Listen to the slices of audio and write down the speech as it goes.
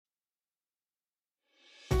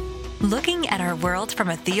Looking at our world from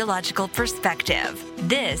a theological perspective.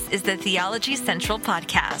 This is the Theology Central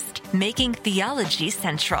Podcast, making theology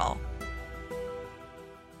central.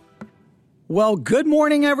 Well, good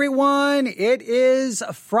morning, everyone. It is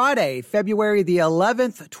Friday, February the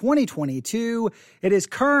 11th, 2022. It is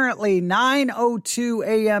currently 9:02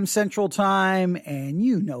 a.m. Central Time, and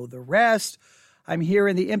you know the rest. I'm here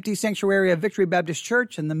in the empty sanctuary of Victory Baptist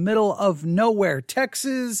Church in the middle of nowhere,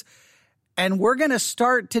 Texas. And we're going to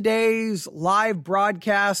start today's live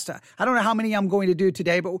broadcast. I don't know how many I'm going to do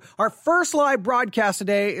today, but our first live broadcast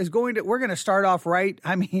today is we're going to start off right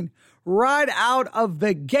out of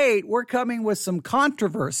the gate. We're coming with some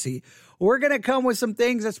controversy. We're going to come with some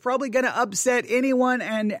things that's probably going to upset anyone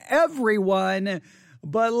and everyone.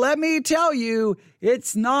 But let me tell you,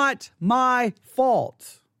 it's not my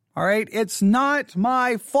fault. All right. It's not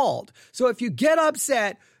my fault. So if you get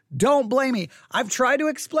upset, don't blame me. I've tried to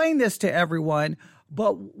explain this to everyone,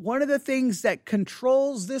 but one of the things that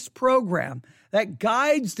controls this program, that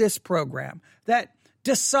guides this program, that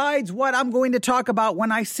decides what I'm going to talk about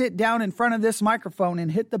when I sit down in front of this microphone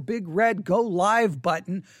and hit the big red go live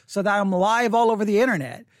button so that I'm live all over the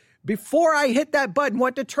internet. Before I hit that button,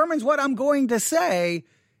 what determines what I'm going to say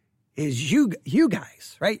is you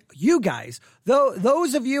guys, right? You guys,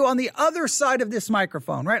 those of you on the other side of this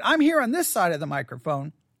microphone, right? I'm here on this side of the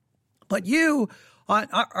microphone. But you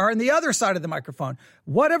are on the other side of the microphone.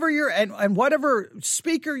 Whatever and whatever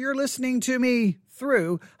speaker you're listening to me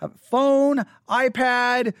through, a phone,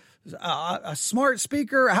 iPad, a smart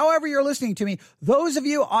speaker, however you're listening to me, those of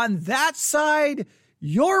you on that side,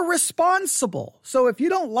 you're responsible. So if you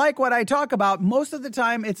don't like what I talk about, most of the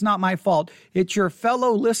time it's not my fault. It's your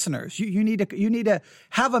fellow listeners. You need to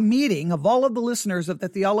have a meeting of all of the listeners of the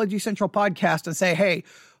Theology Central podcast and say, hey,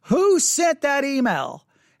 who sent that email?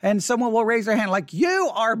 And someone will raise their hand like, you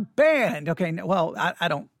are banned. Okay, well, I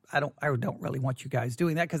don't really want you guys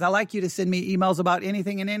doing that because I like you to send me emails about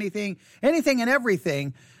anything and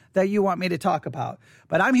everything that you want me to talk about.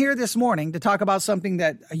 But I'm here this morning to talk about something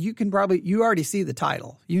that you already see the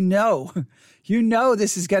title. You know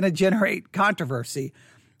this is going to generate controversy,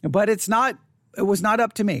 but it was not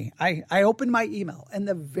up to me. I opened my email and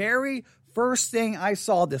the very first thing I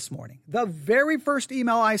saw this morning, the very first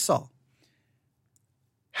email I saw,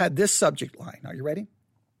 had this subject line. Are you ready?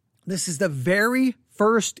 This is the very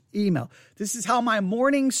first email. This is how my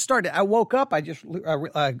morning started. I woke up. I just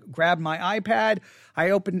grabbed my iPad.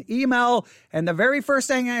 I opened email. And the very first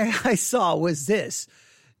thing I saw was this.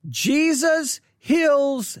 Jesus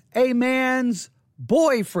heals a man's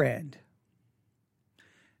boyfriend.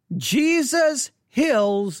 Jesus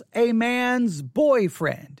heals a man's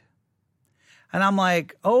boyfriend. And I'm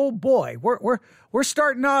like, oh boy, we're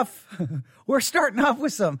starting off. We're starting off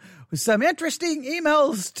with some interesting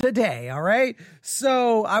emails today. All right.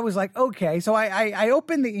 So I was like, okay. So I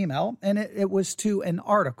opened the email and it was to an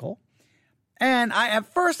article. And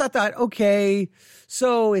at first I thought, okay,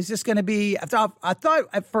 so is this going to be, I thought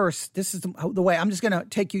at first, this is the way I'm just going to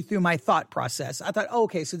take you through my thought process. I thought,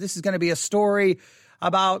 okay, so this is going to be a story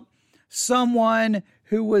about someone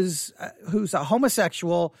who's a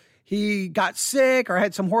homosexual. He got sick or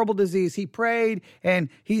had some horrible disease. He prayed and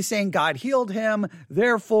he's saying God healed him.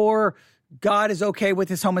 Therefore, God is okay with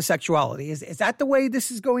his homosexuality. Is that the way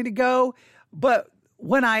this is going to go? But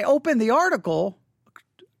when I opened the article,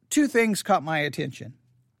 two things caught my attention.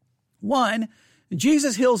 One,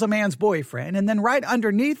 Jesus heals a man's boyfriend. And then right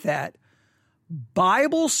underneath that,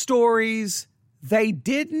 Bible stories they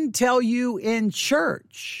didn't tell you in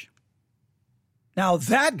church. Now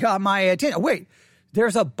that got my attention. Wait.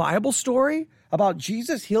 There's a Bible story about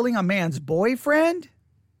Jesus healing a man's boyfriend?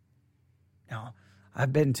 Now,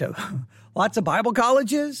 I've been to lots of Bible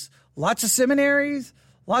colleges, lots of seminaries,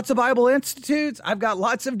 lots of Bible institutes. I've got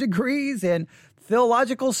lots of degrees in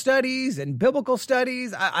theological studies and biblical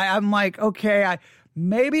studies. I'm like, okay,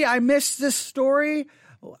 maybe I missed this story.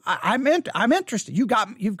 I'm interested.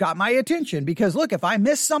 You've got my attention because look, if I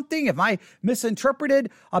miss something, if I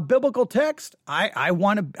misinterpreted a biblical text, I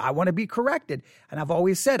want to be corrected. And I've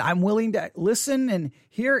always said I'm willing to listen and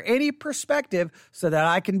hear any perspective so that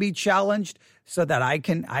I can be challenged, so that I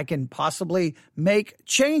can possibly make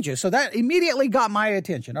changes. So that immediately got my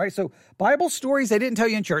attention. All right. So Bible stories they didn't tell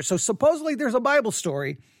you in church. So supposedly there's a Bible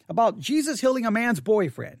story about Jesus healing a man's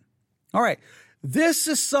boyfriend. All right. This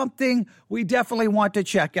is something we definitely want to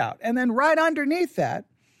check out. And then right underneath that,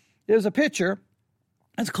 there's a picture.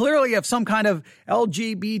 It's clearly of some kind of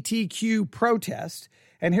LGBTQ protest.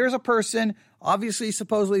 And here's a person, obviously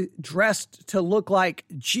supposedly dressed to look like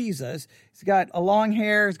Jesus. He's got a long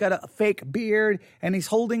hair, he's got a fake beard, and he's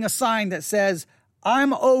holding a sign that says,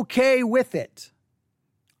 "I'm okay with it."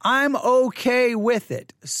 I'm okay with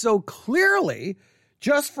it. So clearly,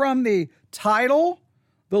 just from the title,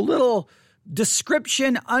 the little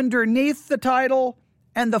description underneath the title,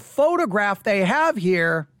 and the photograph they have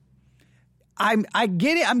here, I'm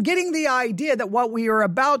getting the idea that what we are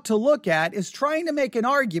about to look at is trying to make an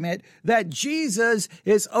argument that Jesus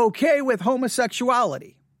is okay with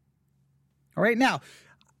homosexuality. All right, now,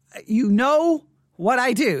 you know what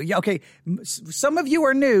I do. Okay, some of you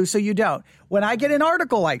are new, so you don't. When I get an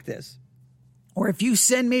article like this, or if you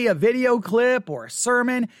send me a video clip or a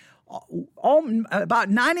sermon, about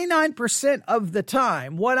 99% of the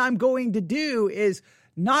time, what I'm going to do is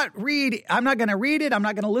I'm not going to read it. I'm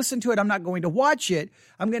not going to listen to it. I'm not going to watch it.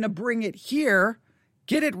 I'm going to bring it here,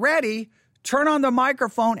 get it ready, turn on the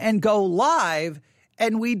microphone and go live,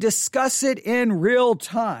 and we discuss it in real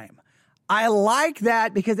time. I like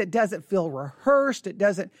that because it doesn't feel rehearsed.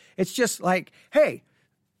 It's just like, hey,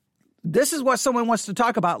 this is what someone wants to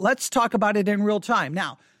talk about. Let's talk about it in real time.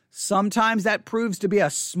 Now, sometimes that proves to be a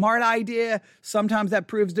smart idea. Sometimes that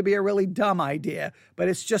proves to be a really dumb idea, but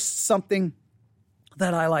it's just something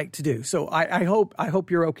that I like to do. So I hope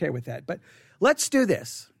you're okay with that. But let's do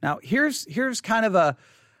this. Now, here's kind of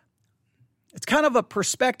a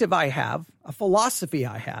perspective I have, a philosophy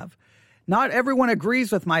I have. Not everyone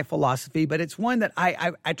agrees with my philosophy, but it's one that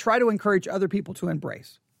I try to encourage other people to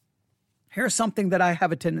embrace. Here's something that I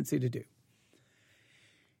have a tendency to do.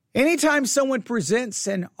 Anytime someone presents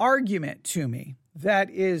an argument to me that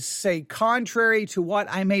is, say, contrary to what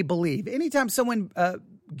I may believe, anytime someone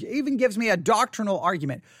even gives me a doctrinal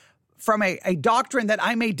argument from a doctrine that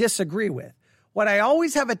I may disagree with, what I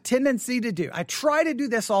always have a tendency to do, I try to do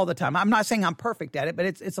this all the time. I'm not saying I'm perfect at it, but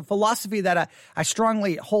it's a philosophy that I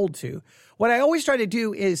strongly hold to. What I always try to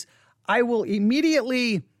do is I will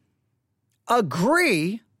immediately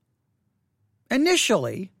agree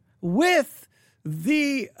initially with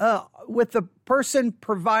the person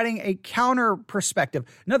providing a counter perspective.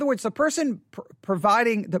 In other words, the person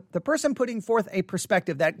providing the person putting forth a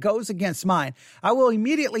perspective that goes against mine, I will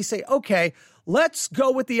immediately say, okay, let's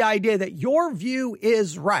go with the idea that your view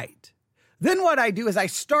is right. Then what I do is I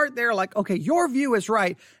start there like, okay, your view is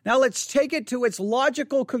right. Now let's take it to its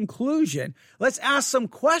logical conclusion. Let's ask some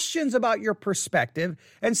questions about your perspective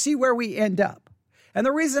and see where we end up. And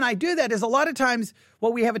the reason I do that is a lot of times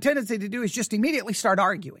what we have a tendency to do is just immediately start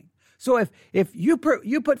arguing. So if you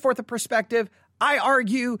put forth a perspective, I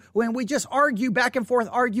argue, when we just argue back and forth,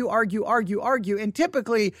 argue. And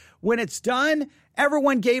typically when it's done,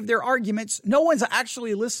 everyone gave their arguments. No one's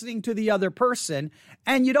actually listening to the other person,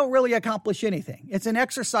 and you don't really accomplish anything. It's an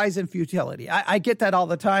exercise in futility. I get that all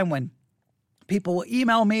the time when people will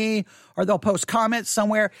email me or they'll post comments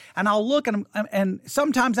somewhere, and I'll look and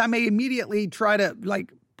sometimes I may immediately try to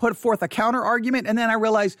put forth a counter argument, and then I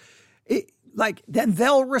realize then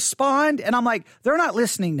they'll respond, and I'm like, they're not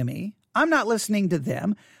listening to me. I'm not listening to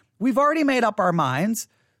them. We've already made up our minds.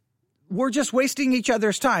 We're just wasting each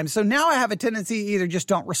other's time. So now I have a tendency to either just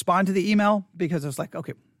don't respond to the email because it's like,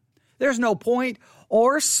 okay, there's no point.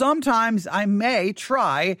 Or sometimes I may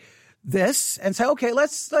try this and say, okay,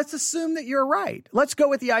 let's assume that you're right. Let's go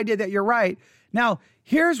with the idea that you're right. Now,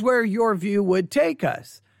 here's where your view would take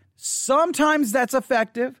us. Sometimes that's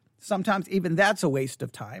effective. Sometimes even that's a waste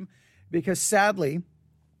of time because sadly,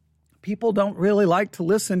 people don't really like to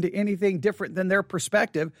listen to anything different than their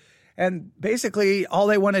perspective. And basically, all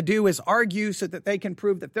they want to do is argue so that they can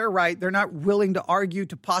prove that they're right. They're not willing to argue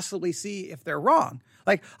to possibly see if they're wrong.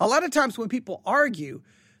 Like a lot of times when people argue,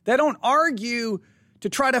 they don't argue to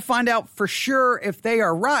try to find out for sure if they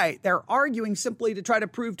are right. They're arguing simply to try to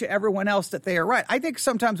prove to everyone else that they are right. I think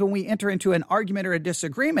sometimes when we enter into an argument or a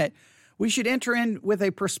disagreement, we should enter in with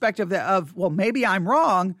a perspective of, well, maybe I'm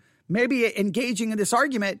wrong. Maybe engaging in this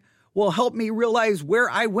argument will help me realize where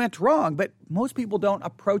I went wrong. But most people don't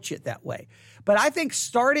approach it that way. But I think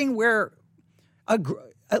starting where,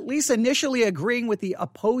 at least initially agreeing with the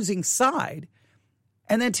opposing side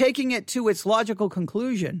and then taking it to its logical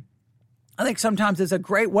conclusion, I think sometimes is a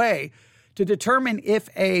great way to determine if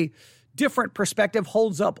a different perspective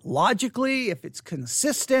holds up logically, if it's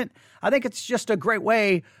consistent. I think it's just a great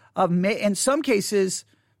way of, in some cases,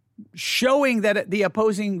 showing that the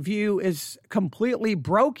opposing view is completely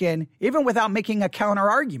broken, even without making a counter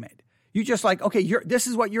argument. You just like, okay, this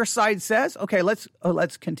is what your side says. Okay, let's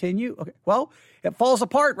continue. Okay, well, it falls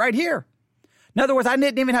apart right here. In other words, I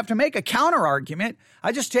didn't even have to make a counter argument.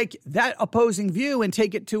 I just take that opposing view and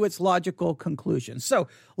take it to its logical conclusion. So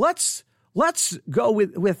let's go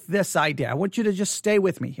with this idea. I want you to just stay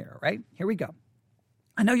with me here, right? Here we go.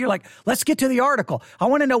 I know you're like, let's get to the article. I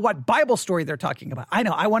want to know what Bible story they're talking about. I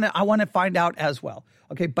know. I want to find out as well.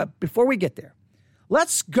 Okay, but before we get there,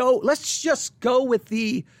 let's just go with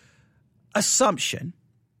the assumption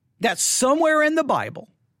that somewhere in the Bible,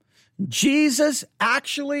 Jesus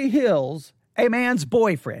actually heals a man's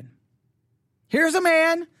boyfriend. Here's a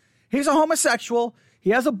man, he's a homosexual,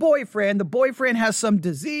 he has a boyfriend, the boyfriend has some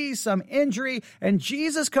disease, some injury, and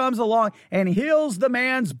Jesus comes along and heals the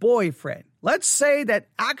man's boyfriend. Let's say that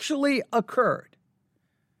actually occurred.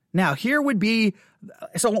 Now, here would be,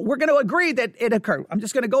 so we're going to agree that it occurred. I'm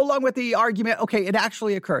just going to go along with the argument, okay, it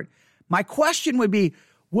actually occurred. My question would be,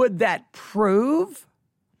 would that prove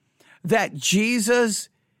that Jesus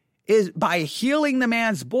is, by healing the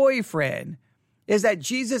man's boyfriend, is that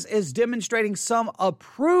Jesus is demonstrating some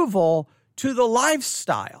approval to the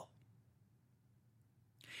lifestyle?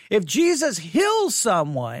 If Jesus heals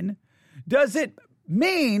someone, does it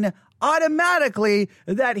mean automatically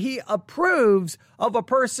that he approves of a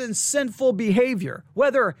person's sinful behavior,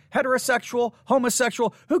 whether heterosexual,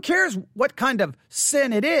 homosexual, who cares what kind of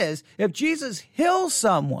sin it is? If Jesus heals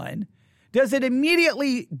someone, does it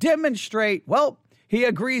immediately demonstrate, well, he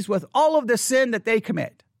agrees with all of the sin that they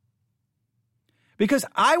commit? Because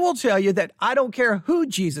I will tell you that I don't care who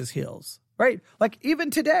Jesus heals, right? Like even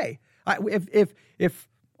today, if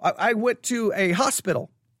I went to a hospital,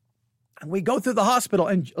 and we go through the hospital,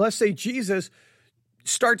 and let's say Jesus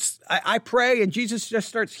starts, I pray, and Jesus just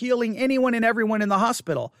starts healing anyone and everyone in the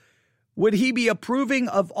hospital. Would he be approving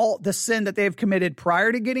of all the sin that they've committed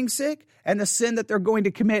prior to getting sick and the sin that they're going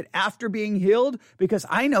to commit after being healed? Because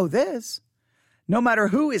I know this, no matter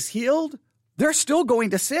who is healed, they're still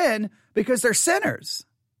going to sin because they're sinners.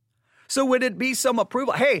 So would it be some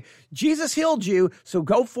approval? Hey, Jesus healed you, so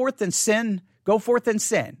go forth and sin. Go forth and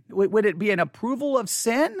sin. Would it be an approval of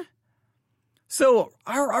sin? So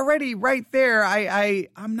already right there,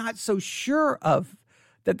 I'm not so sure of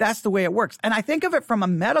that that's the way it works. And I think of it from a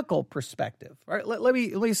medical perspective. Right? Let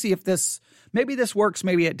me see if maybe this works,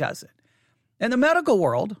 maybe it doesn't. In the medical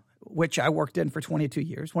world, which I worked in for 22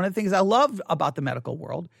 years, one of the things I love about the medical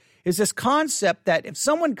world is this concept that if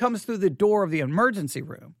someone comes through the door of the emergency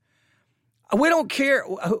room, we don't care,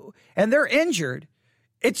 and they're injured,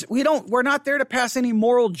 we're not there to pass any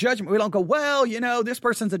moral judgment. We don't go, well, this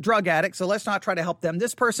person's a drug addict, so let's not try to help them.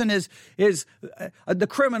 This person is the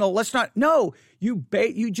criminal. Let's not. No,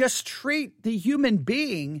 you just treat the human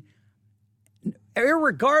being,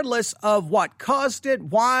 irregardless of what caused it,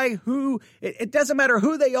 why, who. It doesn't matter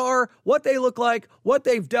who they are, what they look like, what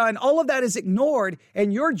they've done. All of that is ignored,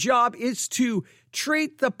 and your job is to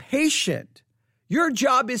treat the patient. Your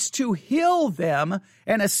job is to heal them,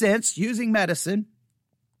 in a sense, using medicine.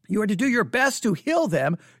 You are to do your best to heal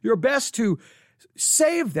them, your best to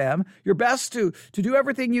save them, your best to do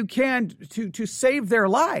everything you can to save their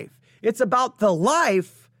life. It's about the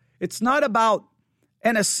life. It's not about,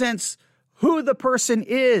 in a sense, who the person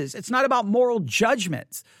is. It's not about moral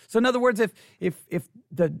judgments. So in other words, if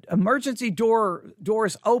the emergency door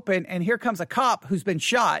is open and here comes a cop who's been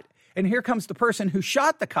shot and here comes the person who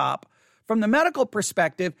shot the cop, from the medical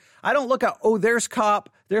perspective, I don't look at, there's cop,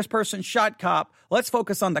 there's person shot cop. Let's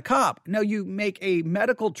focus on the cop. No, you make a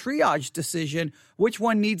medical triage decision, which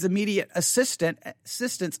one needs immediate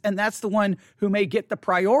assistance, and that's the one who may get the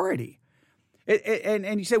priority.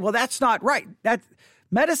 And you say, well, that's not right.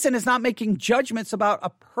 Medicine is not making judgments about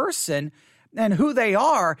a person and who they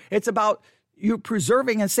are. It's about you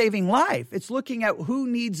preserving and saving life. It's looking at who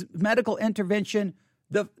needs medical intervention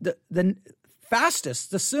the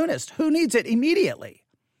fastest, the soonest, who needs it immediately.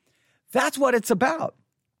 That's what it's about.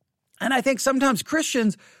 And I think sometimes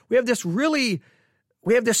Christians, we have this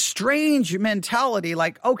strange mentality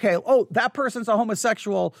like, okay, that person's a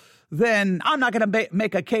homosexual, then I'm not going to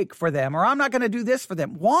make a cake for them, or I'm not going to do this for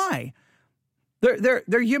them. Why?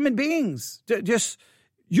 They're human beings.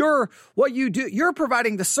 What you do, you're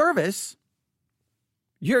providing the service.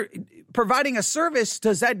 You're providing a service.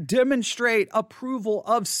 Does that demonstrate approval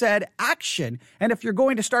of said action? And if you're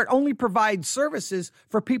going to start only provide services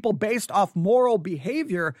for people based off moral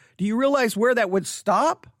behavior, do you realize where that would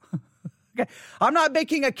stop? Okay. I'm not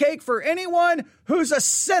baking a cake for anyone who's a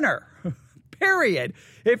sinner, period.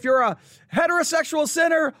 If you're a heterosexual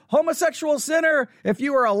sinner, homosexual sinner, if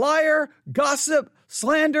you are a liar, gossip,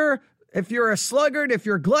 slander, if you're a sluggard, if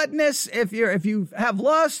you're gluttonous, if you have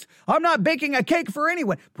lust, I'm not baking a cake for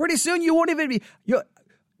anyone. Pretty soon you won't even be.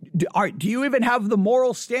 Do you even have the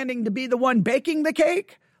moral standing to be the one baking the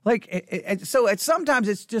cake? So sometimes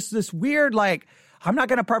it's just this weird, I'm not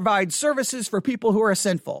going to provide services for people who are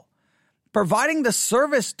sinful. Providing the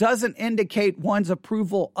service doesn't indicate one's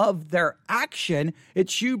approval of their action.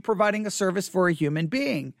 It's you providing a service for a human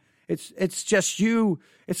being. It's just you.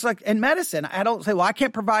 It's like in medicine. I don't say, well, I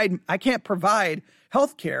can't provide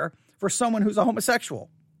health care for someone who's a homosexual.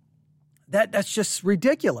 That's just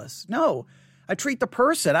ridiculous. No, I treat the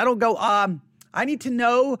person. I don't go, I need to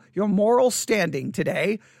know your moral standing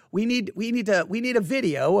today. We need a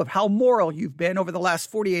video of how moral you've been over the last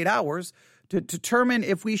 48 hours to determine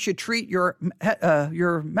if we should treat your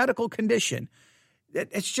medical condition.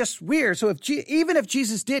 It's just weird. So even if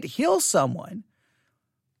Jesus did heal someone,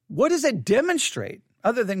 what does it demonstrate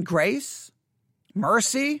other than grace,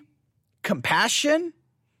 mercy, compassion?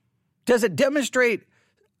 Does it demonstrate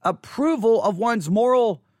approval of one's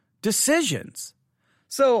moral decisions?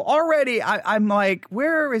 So already I'm like,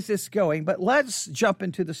 where is this going? But let's jump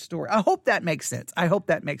into the story. I hope that makes sense. I'm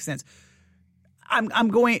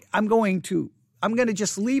going to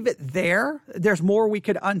just leave it there. There's more we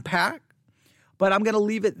could unpack, but I'm going to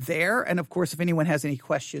leave it there. And of course, if anyone has any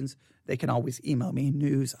questions, they can always email me,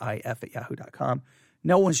 newsif@yahoo.com.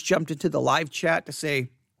 No one's jumped into the live chat to say,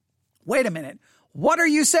 wait a minute, what are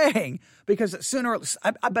you saying? Because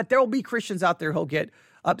I bet there will be Christians out there who'll get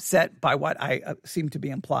upset by what I seem to be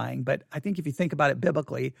implying. But I think if you think about it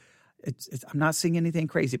biblically, I'm not seeing anything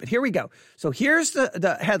crazy. But here we go. So here's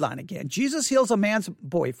the headline again. Jesus heals a man's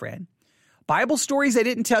boyfriend. Bible stories they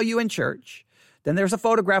didn't tell you in church. Then there's a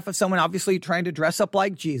photograph of someone obviously trying to dress up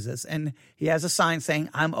like Jesus, and he has a sign saying,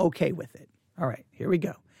 I'm okay with it. All right, here we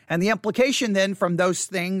go. And the implication then from those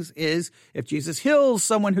things is if Jesus heals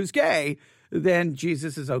someone who's gay, then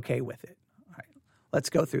Jesus is okay with it. All right, let's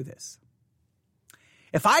go through this.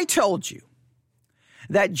 If I told you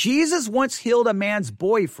that Jesus once healed a man's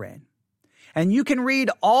boyfriend, and you can read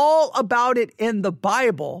all about it in the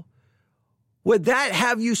Bible, would that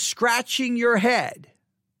have you scratching your head?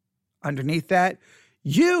 Underneath that,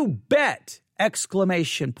 you bet!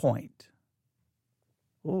 Exclamation point.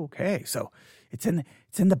 Okay, so it's in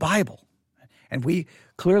the Bible. And we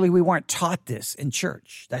weren't taught this in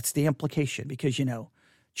church. That's the implication because,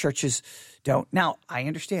 churches don't. Now, I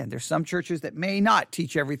understand there's some churches that may not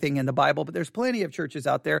teach everything in the Bible, but there's plenty of churches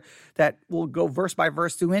out there that will go verse by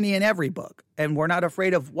verse through any and every book. And we're not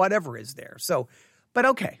afraid of whatever is there. So, but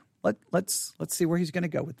okay, let's see where he's going to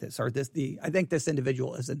go with this. I think this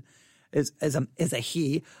individual is a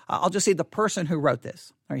he. I'll just say the person who wrote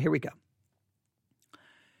this. All right, here we go.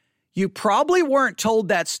 You probably weren't told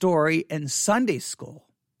that story in Sunday school,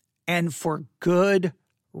 and for good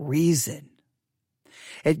reason.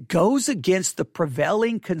 It goes against the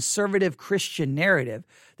prevailing conservative Christian narrative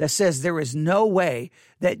that says there is no way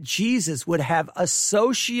that Jesus would have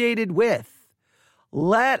associated with,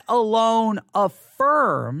 let alone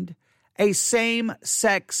affirmed, a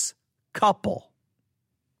same-sex couple.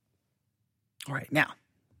 All right, now,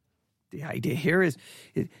 the idea here is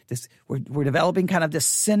this: we're developing kind of this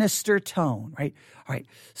sinister tone, right? All right,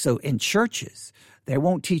 so in churches, they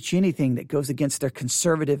won't teach anything that goes against their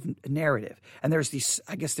conservative narrative. And there's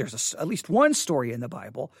at least one story in the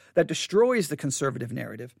Bible that destroys the conservative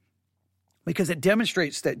narrative because it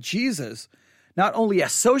demonstrates that Jesus not only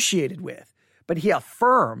associated with, but he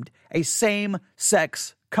affirmed a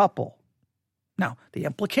same-sex couple. Now, the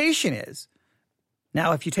implication is,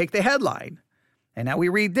 now if you take the headline, and now we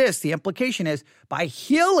read this, the implication is, by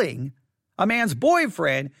healing a man's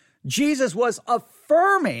boyfriend, Jesus was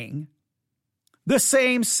affirming the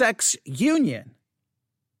same-sex union.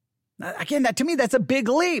 Now, again, to me, that's a big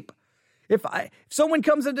leap. If someone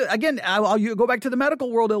comes into, again, I'll go back to the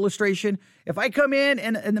medical world illustration. If I come in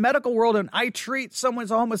the medical world and I treat someone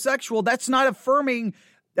as a homosexual, that's not affirming,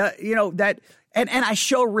 that, and I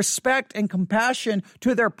show respect and compassion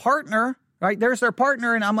to their partner. Right, there's their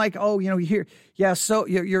partner, and I'm like, so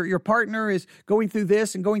your partner is going through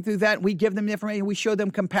this and going through that. And we give them the information, we show them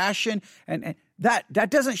compassion, and that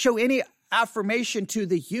doesn't show any affirmation to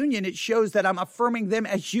the union. It shows that I'm affirming them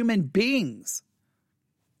as human beings.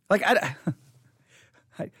 Like,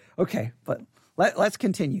 okay, but let's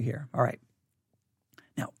continue here. All right.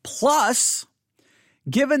 Now, plus,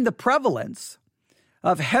 given the prevalence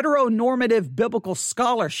of heteronormative biblical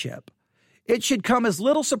scholarship, it should come as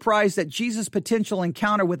little surprise that Jesus' potential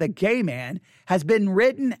encounter with a gay man has been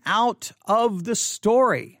written out of the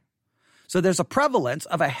story. So there's a prevalence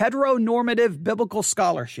of a heteronormative biblical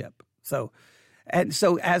scholarship. So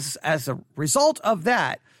as a result of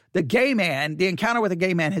that, the encounter with a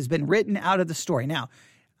gay man has been written out of the story. Now,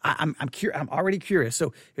 I'm already curious.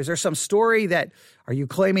 So is there some story are you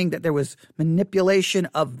claiming that there was manipulation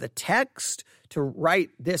of the text to write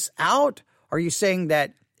this out? Are you saying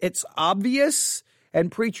that it's obvious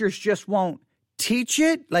and preachers just won't teach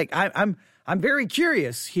it? Like, I'm very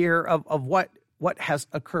curious here of what has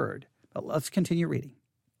occurred. But let's continue reading.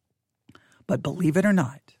 But believe it or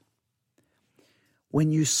not,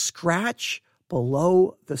 when you scratch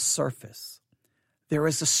below the surface, there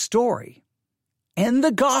is a story in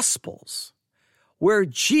the Gospels where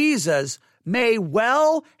Jesus may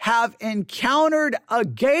well have encountered a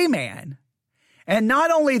gay man. And not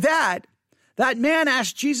only that, that man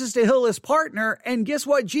asked Jesus to heal his partner. And guess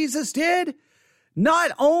what Jesus did?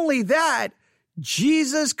 Not only that,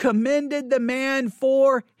 Jesus commended the man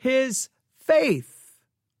for his faith.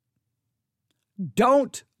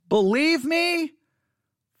 Don't believe me?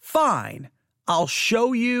 Fine. I'll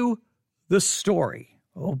show you the story.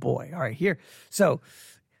 Oh boy. All right, here. So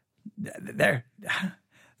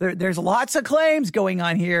there's lots of claims going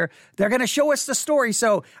on here. They're going to show us the story.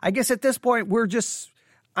 So I guess at this point,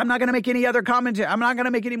 I'm not going to make any other commentary. I'm not going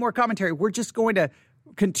to make any more commentary. We're just going to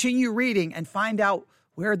continue reading and find out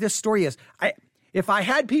where this story is. If I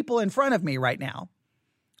had people in front of me right now,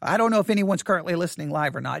 I don't know if anyone's currently listening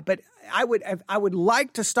live or not, but I would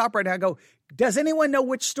like to stop right now and go, does anyone know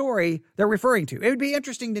which story they're referring to? It would be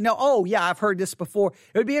interesting to know, oh yeah, I've heard this before.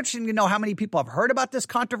 It would be interesting to know how many people have heard about this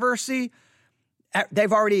controversy.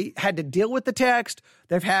 They've already had to deal with the text.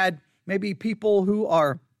 They've had maybe people who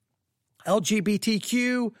are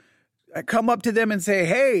LGBTQ come up to them and say,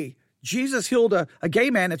 hey, Jesus healed a gay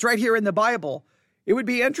man. It's right here in the Bible. It would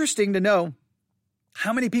be interesting to know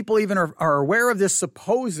how many people even are aware of this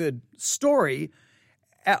supposed story,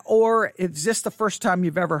 or is this the first time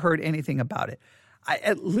you've ever heard anything about it?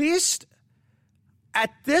 At least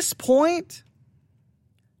at this point,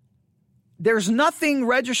 there's nothing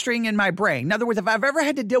registering in my brain. In other words, if I've ever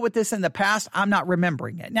had to deal with this in the past, I'm not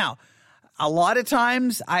remembering it. Now, a lot of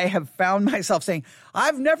times I have found myself saying,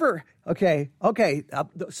 I've never,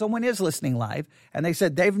 someone is listening live and they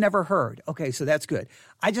said they've never heard. Okay, so that's good.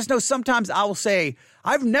 I just know sometimes I will say,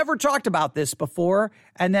 I've never talked about this before.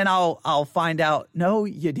 And then I'll find out, no,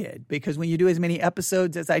 you did. Because when you do as many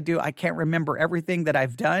episodes as I do, I can't remember everything that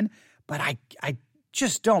I've done. But I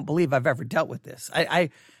just don't believe I've ever dealt with this.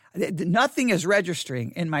 Nothing is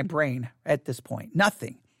registering in my brain at this point.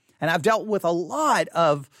 Nothing. And I've dealt with a lot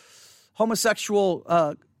of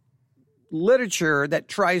homosexual literature that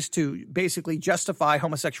tries to basically justify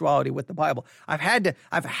homosexuality with the Bible. I've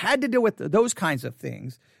had to deal with those kinds of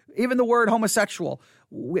things. Even the word homosexual,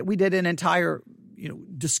 we did an entire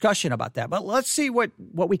discussion about that. But let's see what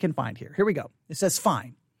we can find here. Here we go. It says,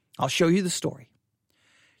 fine, I'll show you the story.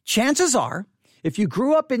 Chances are, if you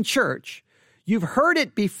grew up in church, you've heard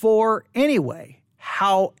it before anyway.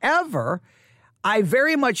 However, I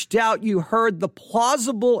very much doubt you heard the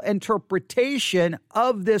plausible interpretation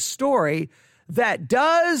of this story that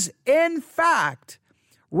does, in fact,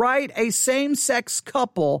 write a same-sex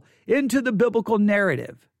couple into the biblical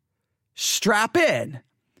narrative. Strap in.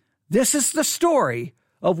 This is the story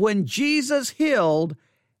of when Jesus healed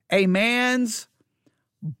a man's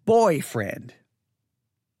boyfriend.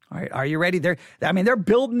 All right, are you ready? They're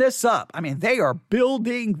building this up. They are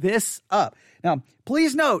building this up. Now,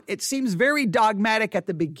 please note, it seems very dogmatic at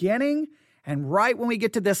the beginning, and right when we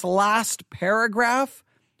get to this last paragraph,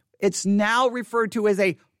 it's now referred to as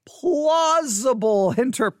a plausible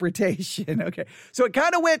interpretation. Okay, so it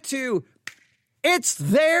kind of went to, it's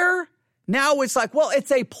there. Now it's like, well,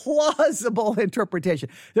 it's a plausible interpretation.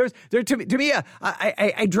 There's to me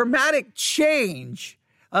a dramatic change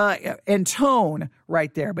and tone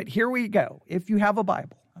right there. But here we go. If you have a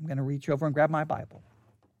Bible, I'm going to reach over and grab my Bible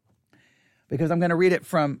because I'm going to read it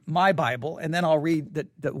from my Bible, and then I'll read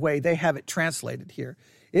the way they have it translated here.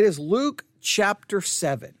 It is Luke chapter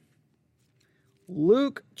 7.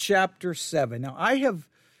 Luke chapter 7. Now, I have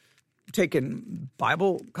taken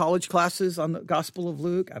Bible college classes on the Gospel of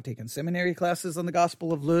Luke. I've taken seminary classes on the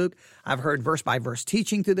Gospel of Luke. I've heard verse by verse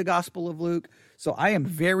teaching through the Gospel of Luke. So I am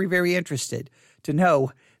very, very interested to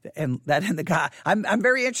know, and that in the God, I'm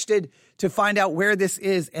very interested to find out where this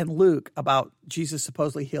is in Luke about Jesus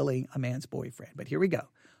supposedly healing a man's boyfriend. But here we go.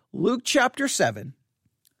 Luke chapter 7,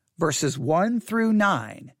 verses 1 through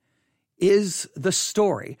 9 is the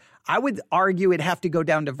story. I would argue it'd have to go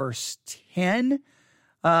down to verse 10,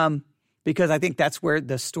 because I think that's where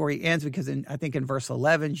the story ends, because I think in verse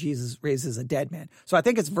 11, Jesus raises a dead man. So I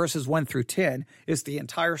think it's verses 1 through 10 is the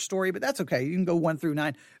entire story, but that's okay. You can go 1 through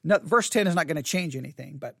 9. No, verse 10 is not going to change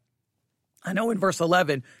anything, but I know in verse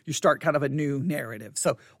 11, you start kind of a new narrative.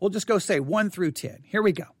 So we'll just go say 1 through 10. Here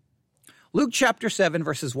we go. Luke chapter 7,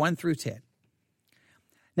 verses 1 through 10.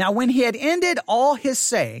 Now, when he had ended all his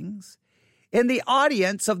sayings, in the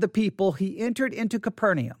audience of the people, he entered into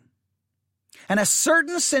Capernaum. And a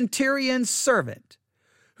certain centurion's servant,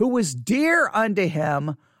 who was dear unto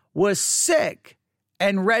him, was sick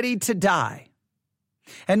and ready to die.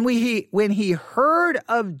 And when he heard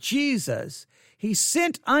of Jesus, he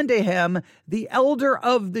sent unto him the elder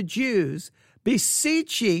of the Jews,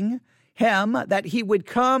 beseeching him that he would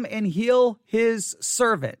come and heal his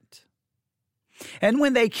servant. And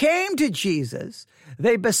when they came to Jesus,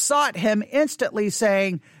 they besought him instantly,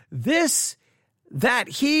 saying, this, that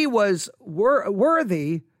he was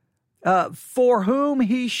worthy for whom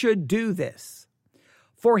he should do this.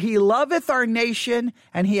 For he loveth our nation,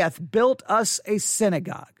 and he hath built us a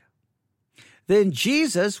synagogue. Then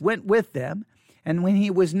Jesus went with them, and when he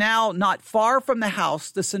was now not far from the house,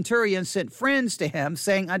 the centurion sent friends to him,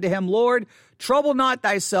 saying unto him, Lord, trouble not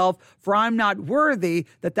thyself, for I am not worthy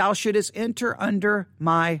that thou shouldest enter under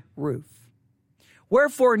my roof.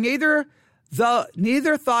 Wherefore neither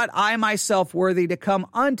thought I myself worthy to come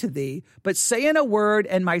unto thee, but say in a word,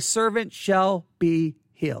 and my servant shall be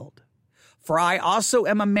healed. For I also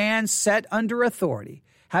am a man set under authority,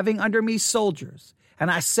 having under me soldiers. And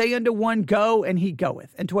I say unto one, go, and he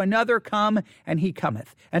goeth, and to another, come, and he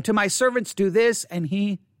cometh, and to my servants, do this, and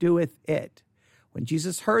he doeth it. When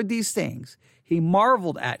Jesus heard these things, he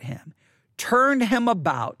marveled at him, turned him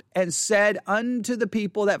about, and said unto the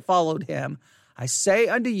people that followed him, I say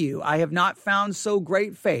unto you, I have not found so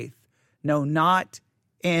great faith, no, not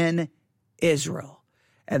in Israel.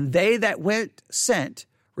 And they that went sent,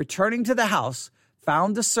 returning to the house,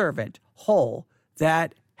 found the servant whole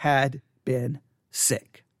that had been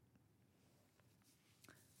sick.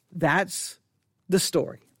 That's the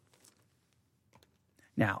story.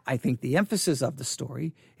 Now, I think the emphasis of the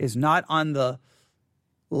story is not on the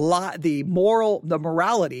morality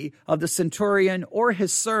of the centurion or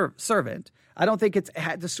his servant. I don't think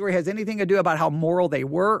the story has anything to do about how moral they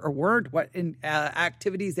were or weren't, what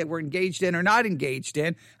activities they were engaged in or not engaged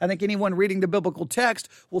in. I think anyone reading the biblical text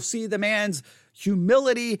will see the man's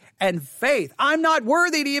humility and faith. I'm not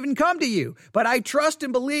worthy to even come to you, but I trust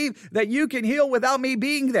and believe that you can heal without me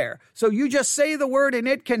being there. So you just say the word and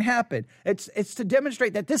it can happen. It's to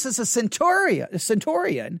demonstrate that this is a centurion,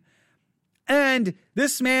 and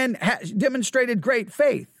this man demonstrated great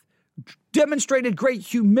faith, demonstrated great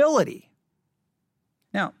humility.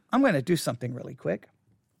 Now, I'm going to do something really quick.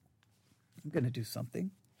 Let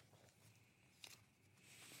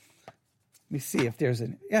me see if there's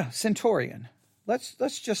centurion.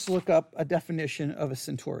 Let's just look up a definition of a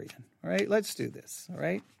centurion. All right, let's do this. All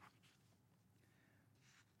right.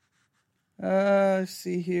 Let's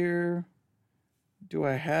see here. Do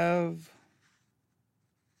I have?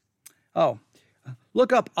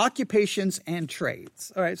 Look up occupations and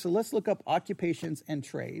trades. All right, so let's look up occupations and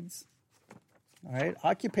trades. All right,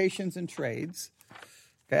 occupations and trades.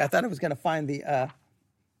 Okay, I thought I was going to find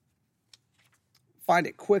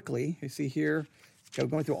it quickly. You see here,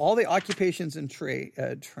 going through all the occupations and trades.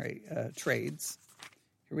 Here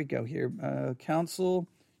we go. Here, counsel,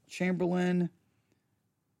 chamberlain.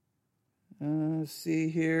 Let's see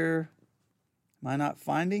here. Am I not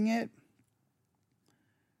finding it?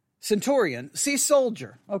 Centurion. See,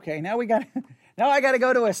 soldier. Okay, now I got to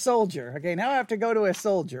go to a soldier. Okay, now I have to go to a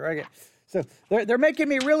soldier. Okay. So they're making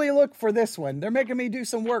me really look for this one. They're making me do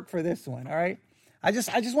some work for this one, all right? I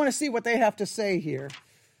just want to see what they have to say here,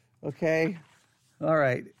 okay? All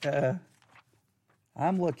right,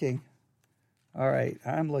 I'm looking. All right,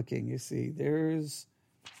 I'm looking. You see, there's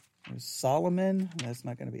Solomon. That's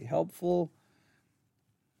not going to be helpful.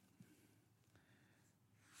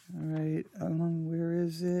 All right, where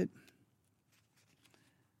is it?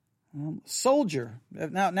 Soldier.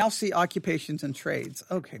 Now see occupations and trades.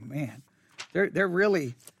 Okay, man. They're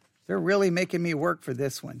really making me work for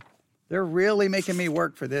this one.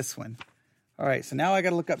 All right, so now I got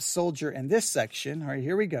to look up soldier in this section. All right,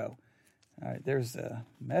 here we go. All right, there's a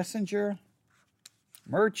messenger,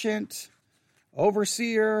 merchant,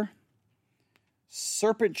 overseer,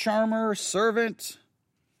 serpent charmer, servant,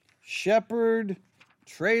 shepherd,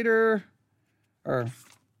 trader, or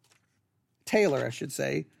tailor, I should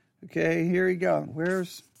say. Okay, here we go.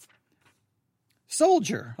 Where's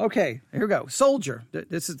soldier? Okay, here we go. Soldier.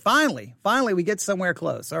 This is finally we get somewhere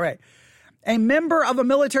close. All right. A member of a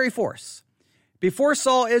military force. Before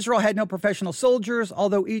Saul, Israel had no professional soldiers,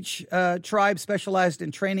 although each tribe specialized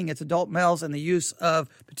in training its adult males in the use of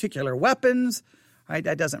particular weapons. All right,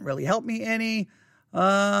 that doesn't really help me any.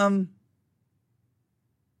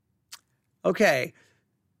 Okay,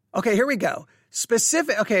 here we go.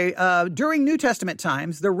 During New Testament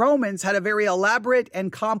times, the Romans had a very elaborate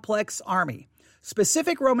and complex army.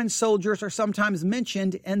 Specific Roman soldiers are sometimes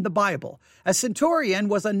mentioned in the Bible. A centurion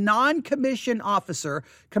was a non-commissioned officer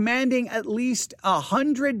commanding at least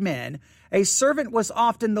 100 men. A servant was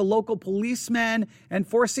often the local policeman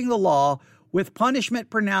enforcing the law with punishment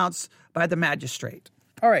pronounced by the magistrate.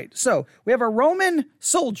 All right, so we have a Roman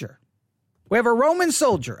soldier. A Roman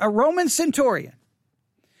centurion.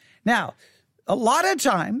 Now, a lot of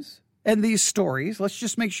times in these stories, let's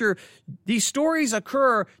just make sure these stories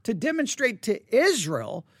occur to demonstrate to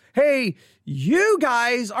Israel, hey, you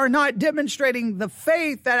guys are not demonstrating the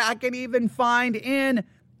faith that I can even find in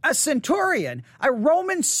a centurion. A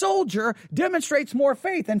Roman soldier demonstrates more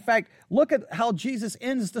faith. In fact, look at how Jesus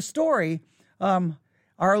ends the story. In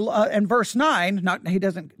verse 9,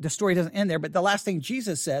 the story doesn't end there, but the last thing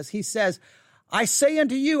Jesus says, he says, I say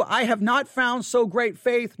unto you, I have not found so great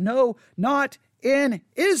faith, no, not in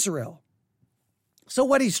Israel. So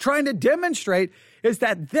what he's trying to demonstrate is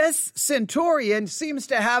that this centurion seems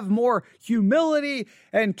to have more humility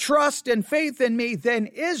and trust and faith in me than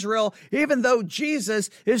Israel, even though Jesus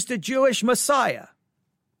is the Jewish Messiah.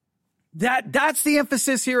 That's the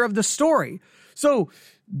emphasis here of the story. So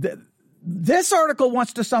this article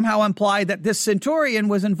wants to somehow imply that this centurion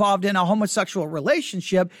was involved in a homosexual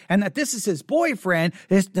relationship and that this is his boyfriend.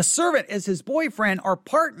 The servant is his boyfriend or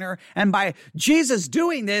partner. And by Jesus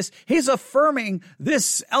doing this, he's affirming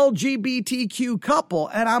this LGBTQ couple.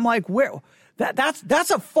 And I'm like, where?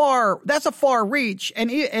 That's a far reach.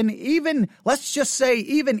 And even, let's just say,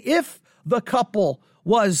 even if the couple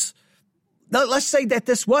was, let's say that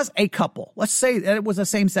this was a couple. Let's say that it was a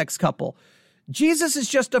same-sex couple. Jesus is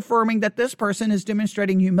just affirming that this person is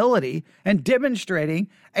demonstrating humility and demonstrating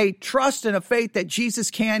a trust and a faith that Jesus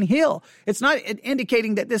can heal. It's not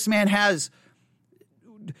indicating that this man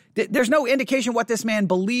there's no indication what this man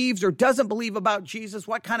believes or doesn't believe about Jesus.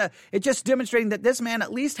 It's just demonstrating that this man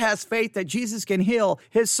at least has faith that Jesus can heal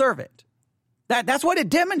his servant. That's what it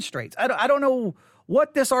demonstrates. I don't know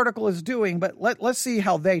what this article is doing, but let's see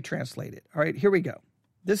how they translate it. All right, here we go.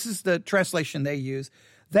 This is the translation they use.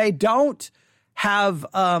 They don't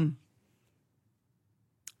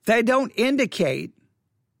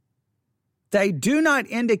do not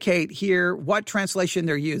indicate here what translation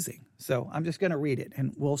they're using. So I'm just going to read it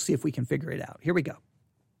and we'll see if we can figure it out. Here we go.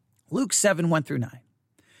 Luke 7, 1-9.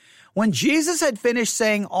 When Jesus had finished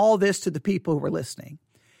saying all this to the people who were listening,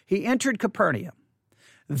 he entered Capernaum.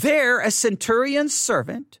 There, a centurion's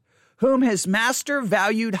servant, whom his master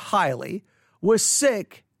valued highly, was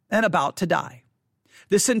sick and about to die.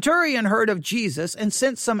 The centurion heard of Jesus and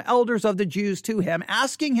sent some elders of the Jews to him,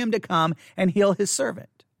 asking him to come and heal his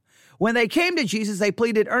servant. When they came to Jesus, they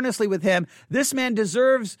pleaded earnestly with him, "This man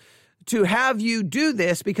deserves to have you do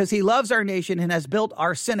this because he loves our nation and has built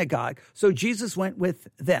our synagogue." So Jesus went with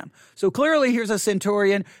them. So clearly here's a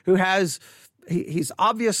centurion who he's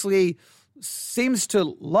obviously seems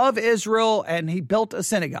to love Israel and he built a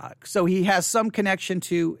synagogue. So he has some connection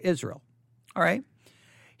to Israel. All right.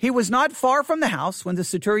 He was not far from the house when the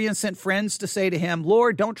centurion sent friends to say to him,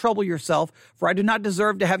 "Lord, don't trouble yourself, for I do not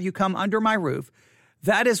deserve to have you come under my roof.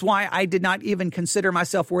 That is why I did not even consider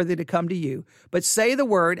myself worthy to come to you. But say the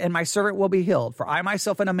word, and my servant will be healed. For I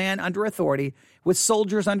myself am a man under authority, with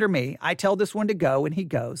soldiers under me. I tell this one to go, and he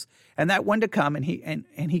goes, and that one to come, and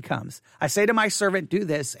he comes. I say to my servant, do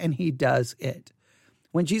this, and he does it."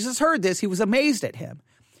 When Jesus heard this, he was amazed at him,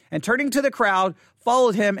 and turning to the crowd,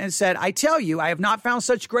 followed him and said, "I tell you, I have not found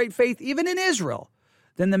such great faith even in Israel."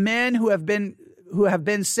 Then the men who have been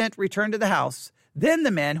sent returned to the house. Then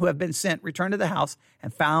the men who have been sent returned to the house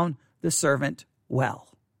and found the servant well.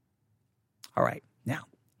 All right, now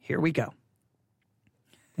here we go.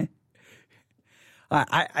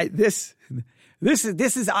 I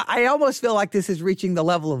almost feel like this is reaching the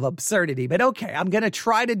level of absurdity, but okay, I'm going to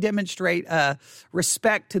try to demonstrate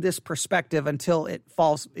respect to this perspective until it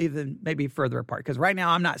falls even maybe further apart. Because right now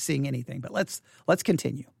I'm not seeing anything, but let's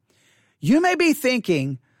continue. You may be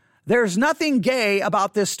thinking there's nothing gay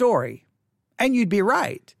about this story. And you'd be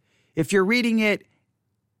right if you're reading it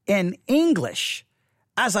in English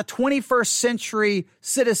as a 21st century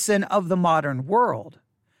citizen of the modern world.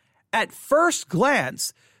 At first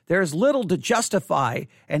glance, there's little to justify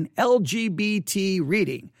an LGBT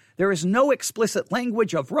reading. There is no explicit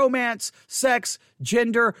language of romance, sex,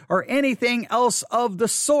 gender, or anything else of the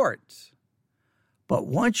sort. But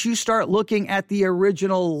once you start looking at the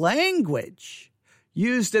original language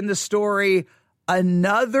used in the story,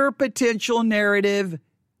 another potential narrative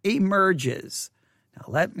emerges. Now,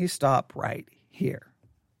 let me stop right here.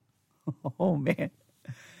 Oh, man.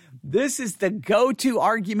 This is the go-to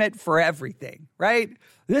argument for everything, right?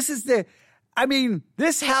 This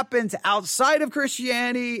happens outside of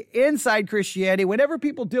Christianity, inside Christianity. Whenever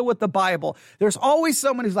people deal with the Bible, there's always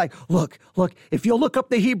someone who's like, look, if you'll look up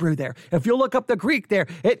the Hebrew there, if you'll look up the Greek there,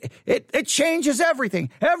 it changes everything.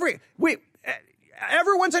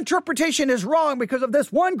 Everyone's interpretation is wrong because of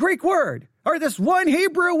this one Greek word or this one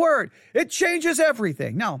Hebrew word. It changes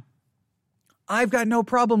everything. Now, I've got no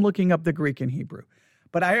problem looking up the Greek and Hebrew,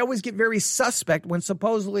 but I always get very suspect when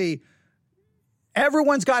supposedly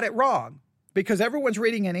everyone's got it wrong because everyone's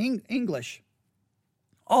reading in English.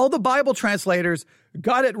 All the Bible translators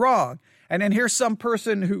got it wrong. And then here's some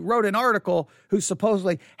person who wrote an article who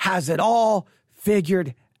supposedly has it all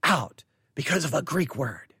figured out because of a Greek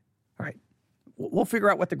word. All right. We'll figure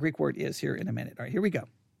out what the Greek word is here in a minute. All right, here we go.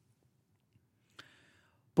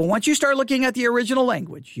 But once you start looking at the original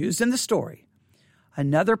language used in the story,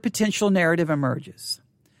 another potential narrative emerges.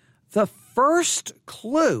 The first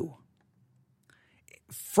clue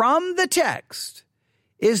from the text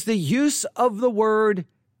is the use of the word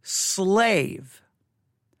slave.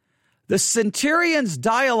 The centurion's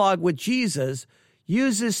dialogue with Jesus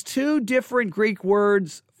uses two different Greek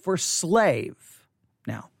words for slave.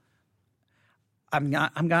 Now, I'm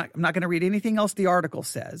not going to read anything else the article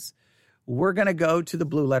says. We're going to go to the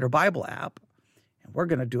Blue Letter Bible app, and we're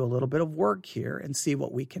going to do a little bit of work here and see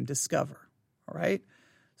what we can discover. All right?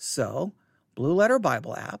 So, Blue Letter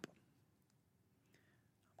Bible app.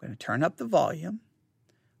 I'm going to turn up the volume.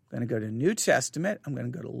 I'm going to go to New Testament. I'm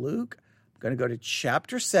going to go to Luke. I'm going to go to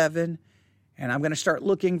chapter 7, and I'm going to start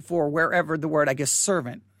looking for wherever the word, I guess,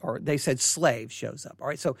 servant, or they said slave, shows up. All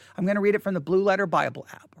right, so I'm going to read it from the Blue Letter Bible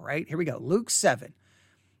app. All right, here we go. Luke 7.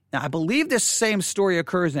 Now, I believe this same story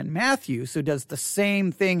occurs in Matthew, so does the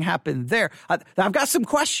same thing happen there? I've got some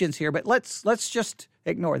questions here, but let's just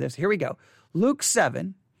ignore this. Here we go. Luke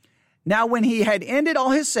 7. Now, when he had ended all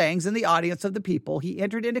his sayings in the audience of the people, he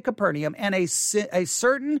entered into Capernaum, and a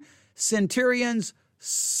certain centurion's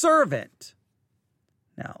servant.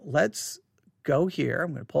 Now, let's go here.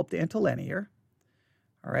 I'm going to pull up the interlinear.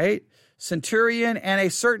 All right. Centurion and a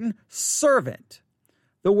certain servant.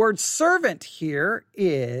 The word servant here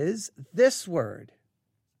is this word.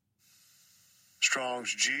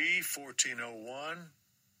 Strong's G, 1401,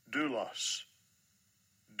 doulos.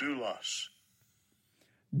 Doulos.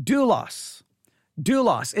 Doulos.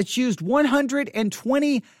 Doulos. It's used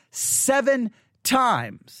 127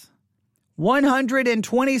 times.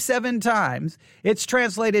 127 times. It's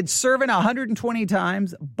translated servant 120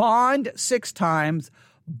 times, bond 6 times,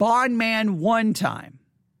 bondman 1 time.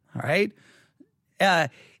 All right?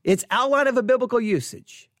 It's outline of a biblical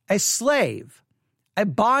usage. A slave, a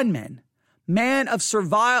bondman, man of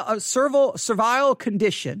servile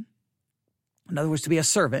condition, in other words, to be a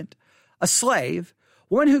servant, a slave,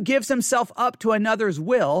 one who gives himself up to another's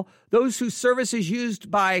will, those whose service is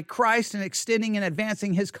used by Christ in extending and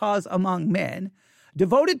advancing his cause among men,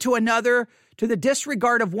 devoted to another to the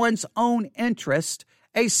disregard of one's own interest,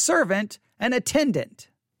 a servant, an attendant.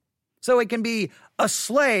 So it can be a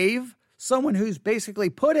slave, someone who's basically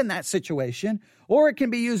put in that situation, or it can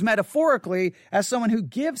be used metaphorically as someone who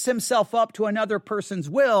gives himself up to another person's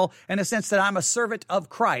will in a sense that I'm a servant of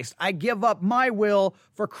Christ. I give up my will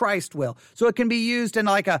for Christ's will. So it can be used in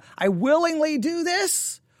like I willingly do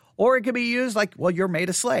this, or it can be used like, well, you're made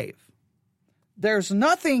a slave. There's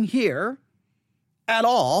nothing here at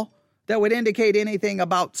all that would indicate anything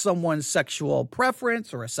about someone's sexual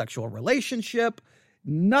preference or a sexual relationship.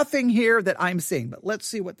 Nothing here that I'm seeing, but let's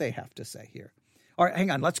see what they have to say here. All right,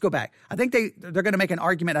 hang on. Let's go back. I think they're going to make an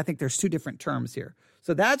argument. I think there's 2 different terms here.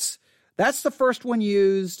 So that's the first one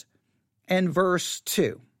used in verse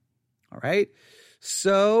 2. All right.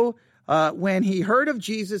 So when he heard of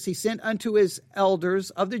Jesus, he sent unto his elders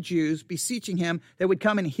of the Jews, beseeching him that would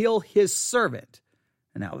come and heal his servant.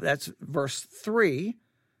 And now that's verse 3.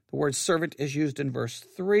 The word servant is used in verse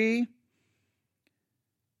 3.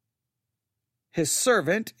 His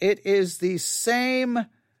servant, it is the same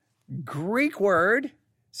Greek word.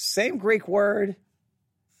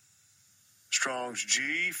 Strong's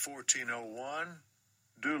G, 1401,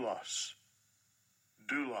 doulos.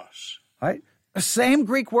 Doulos. All right. The same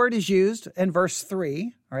Greek word is used in verse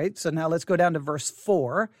 3. All right. So now let's go down to verse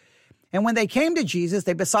 4. And when they came to Jesus,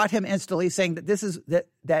 they besought him instantly, saying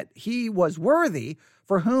that he was worthy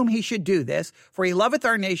for whom he should do this, for he loveth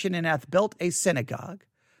our nation and hath built a synagogue.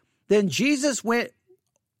 Then Jesus went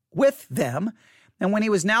with them, and when he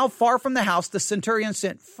was now far from the house, the centurion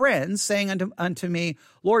sent friends, saying unto me,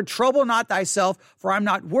 Lord, trouble not thyself, for I am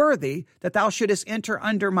not worthy that thou shouldest enter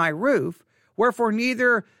under my roof. Wherefore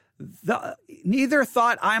neither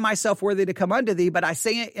thought I myself worthy to come unto thee, but I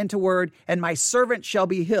say it into word, and my servant shall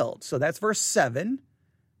be healed. So that's verse 7,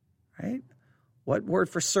 right? What word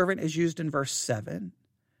for servant is used in verse 7?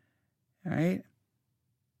 All right.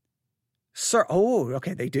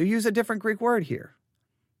 Okay, they do use a different Greek word here.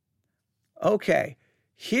 Okay,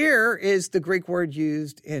 here is the Greek word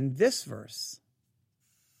used in this verse.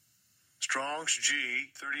 Strong's G,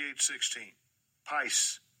 3816,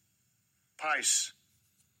 pais. Pais.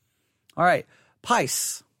 All right,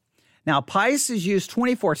 pais. Now, pais is used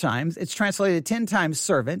 24 times. It's translated 10 times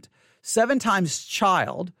servant. 7 times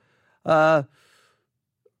child. 10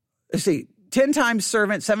 times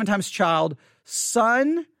servant, 7 times child,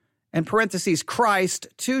 son, in parentheses, Christ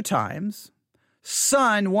 2 times,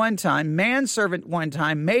 son 1 time, manservant 1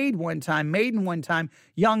 time, maid 1 time, maiden 1 time,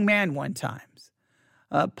 young man 1 time.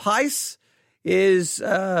 Pais is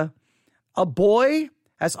a boy,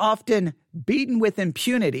 as often beaten with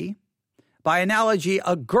impunity. By analogy,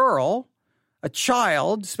 a girl, a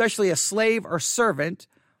child, especially a slave or servant,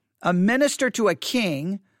 a minister to a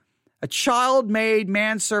king, a child, maid,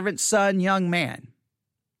 manservant, son, young man.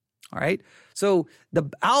 All right? So the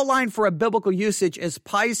outline for a biblical usage is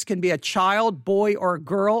pais can be a child, boy, or a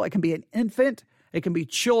girl. It can be an infant. It can be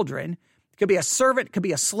children. It can be a servant. It can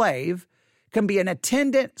be a slave. It can be an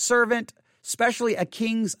attendant servant, especially a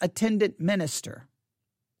king's attendant minister.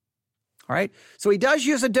 All right? So he does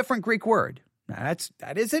use a different Greek word. Now,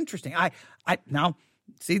 that is interesting. Now,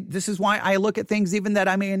 see, this is why I look at things even that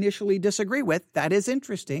I may initially disagree with. That is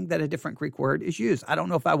interesting that a different Greek word is used. I don't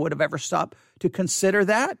know if I would have ever stopped to consider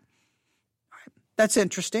that. That's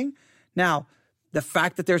interesting. Now, the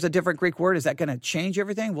fact that there's a different Greek word, is that going to change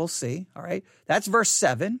everything? We'll see. All right. That's verse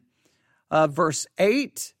 7. Verse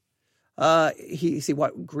 8, see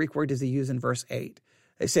what Greek word does he use in verse 8?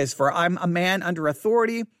 It says, "For I'm a man under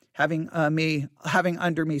authority, having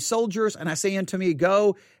under me soldiers, and I say unto me,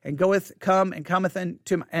 go, and goeth, come, and cometh and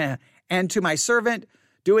to my servant,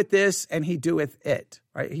 doeth this, and he doeth it."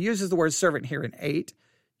 Right? He uses the word servant here in 8,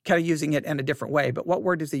 kind of using it in a different way. But what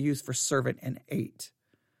word does he use for servant in 8?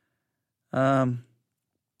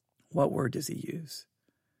 What word does he use?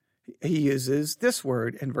 He uses this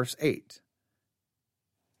word in verse 8.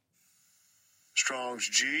 Strong's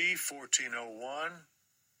G 1401,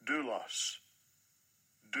 doulos.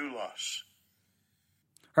 Doulos.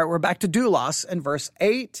 All right, we're back to doulos in verse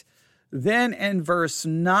 8. Then in verse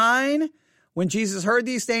 9, when Jesus heard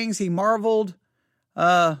these things, he marveled.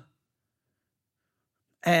 And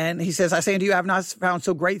he says, "I say unto you, I have not found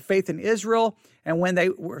so great faith in Israel." And when they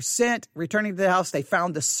were sent, returning to the house, they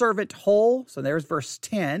found the servant whole. So there's verse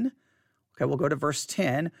 10. Okay, we'll go to verse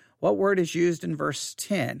 10. What word is used in verse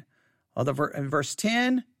 10? Well, in verse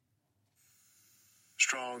 10.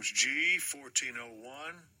 Strong's G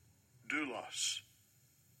 1401, doulos.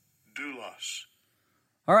 Doulos.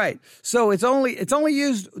 All right. So it's only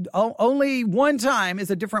used only one time is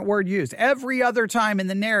a different word used. Every other time in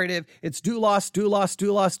the narrative, it's doulos, doulos,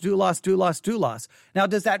 doulos, doulos, doulos, doulos. Now,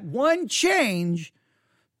 does that one change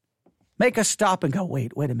make us stop and go,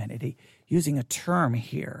 wait a minute, he using a term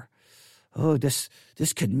here. Oh, this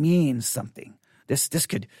could mean something. This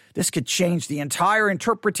could change the entire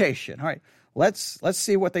interpretation. All right. Let's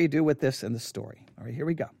see what they do with this in the story. All right, here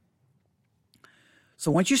we go.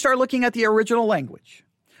 So once you start looking at the original language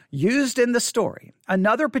used in the story,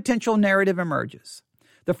 another potential narrative emerges.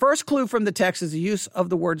 The first clue from the text is the use of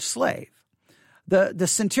the word slave. The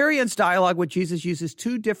centurion's dialogue with Jesus uses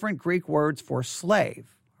 2 different Greek words for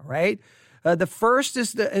slave. All right. The first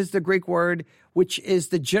is the Greek word, which is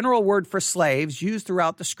the general word for slaves used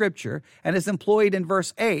throughout the scripture and is employed in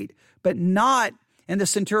verse 8, but not in the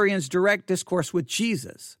centurion's direct discourse with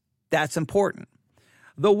Jesus. That's important.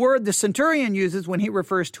 The word the centurion uses when he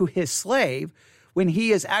refers to his slave, when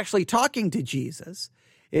he is actually talking to Jesus,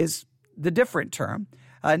 is the different term,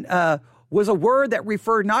 was a word that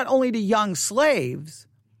referred not only to young slaves,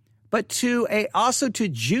 but also to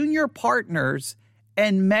junior partners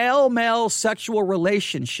and male-male sexual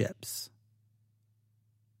relationships.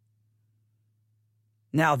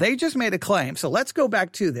 Now, they just made a claim, so let's go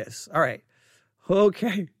back to this. All right.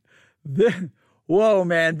 Okay. Whoa,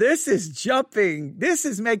 man, this is jumping. This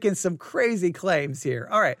is making some crazy claims here.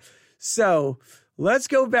 All right. So let's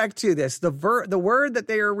go back to this. The word that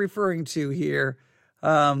they are referring to here.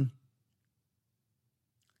 Okay.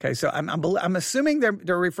 So I'm assuming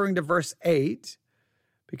they're referring to verse 8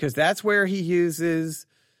 because that's where he uses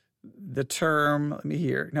the term. Let me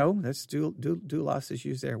hear. No, that's doulos is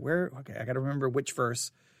used there. Where? Okay. I got to remember which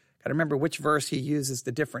verse. He uses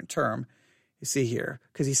the different term. You see here,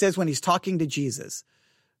 because he says when he's talking to Jesus,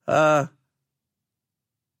 okay,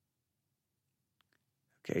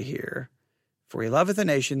 here, for he loveth the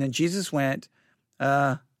nation. Then Jesus went,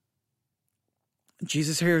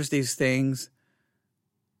 Jesus hears these things.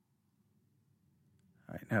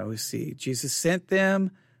 All right, now we see, Jesus sent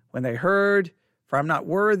them when they heard, for I'm not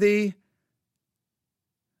worthy.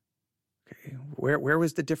 Okay, where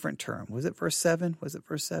was the different term? Was it verse 7? Let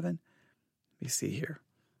me see here.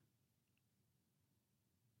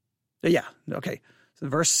 Yeah, okay. So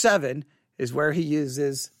verse 7 is where he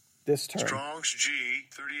uses this term. Strong's G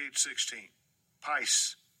 3816.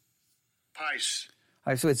 Pais. All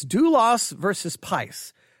right, so it's doulos versus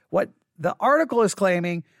pais. what the article is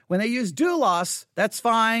claiming, when they use doulos, that's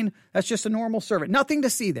fine. That's just a normal servant. Nothing to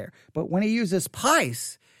see there. But when he uses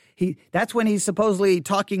pais, that's when he's supposedly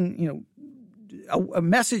talking, a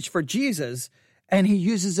message for Jesus, and he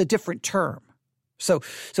uses a different term. So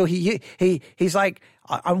he's like,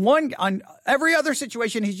 on every other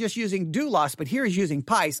situation, he's just using doulos, but here he's using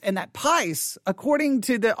pais. And that pais, according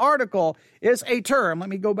to the article, is a term. Let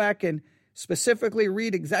me go back and specifically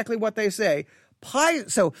read exactly what they say.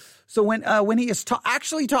 Pais. So when he is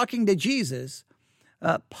actually talking to Jesus,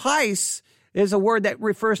 pais is a word that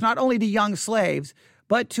refers not only to young slaves,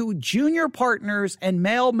 but to junior partners and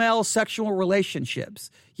male-male sexual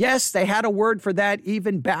relationships. Yes, they had a word for that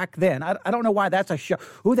even back then. I don't know why that's a show.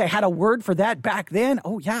 Ooh, they had a word for that back then?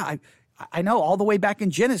 Oh, yeah, I know. All the way back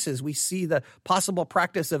in Genesis, we see the possible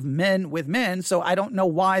practice of men with men, so I don't know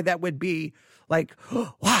why that would be like,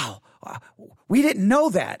 oh, wow, we didn't know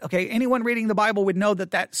that. Okay, anyone reading the Bible would know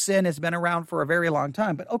that sin has been around for a very long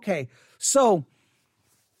time. But okay, so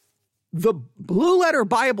the Blue Letter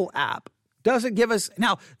Bible app doesn't give us,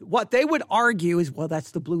 now what they would argue is, well, that's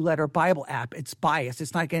the Blue Letter Bible app. It's biased.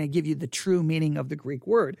 It's not going to give you the true meaning of the Greek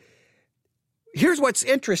word. Here's what's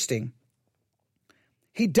interesting.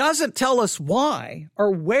 He doesn't tell us why or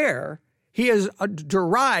where he has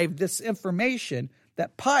derived this information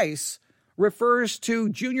that pais refers to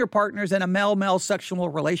junior partners in a male-male sexual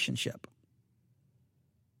relationship.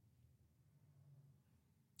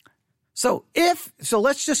 So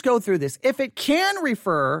let's just go through this. If it can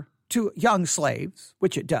refer to young slaves,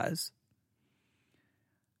 which it does,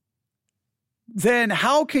 then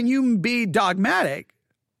how can you be dogmatic?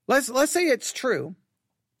 Let's say it's true.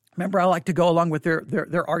 Remember, I like to go along with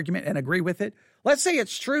their argument and agree with it. Let's say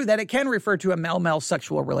it's true that it can refer to a male-male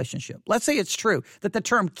sexual relationship. Let's say it's true that the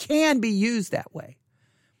term can be used that way.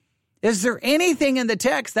 Is there anything in the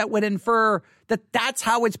text that would infer that that's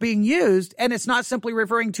how it's being used and it's not simply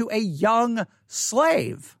referring to a young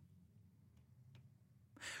slave?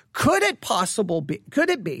 Could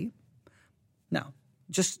it be? No,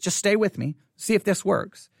 just stay with me. See if this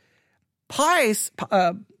works. Pais,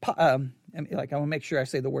 I want to make sure I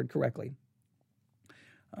say the word correctly.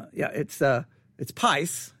 It's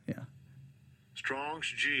pais. Yeah.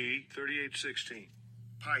 Strong's G 3816.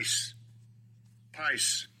 Pais.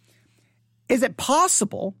 Pais. Is it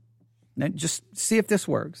possible, now just see if this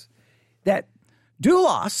works, that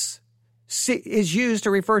doulos is used to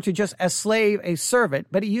refer to just a slave, a servant,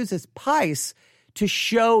 but he uses pais to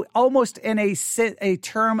show almost in a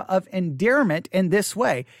term of endearment in this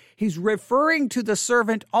way. He's referring to the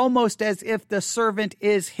servant almost as if the servant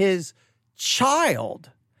is his child,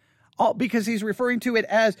 because he's referring to it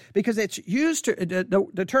as, because it's used to,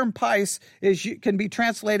 the term pais can be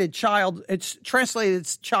translated child. It's translated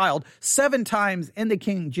child 7 times in the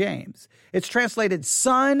King James. It's translated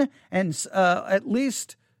son and at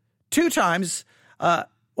least 2 times,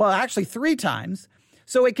 actually 3 times.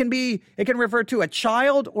 So it can refer to a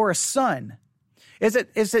child or a son. Is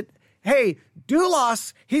it, hey,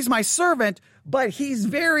 doulos, he's my servant, but he's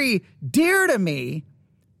very dear to me.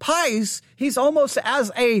 Pais, he's almost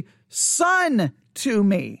as a son to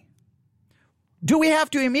me. Do we have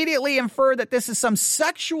to immediately infer that this is some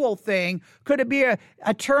sexual thing? Could it be a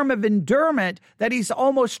term of endearment that he's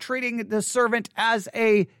almost treating the servant as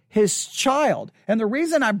his child? And the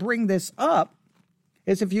reason I bring this up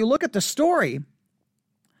is if you look at the story,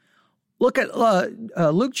 look at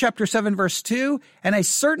Luke chapter 7, verse 2, and a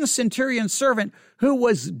certain centurion servant who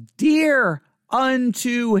was dear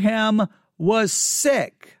unto him was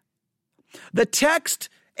sick. The text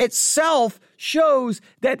itself shows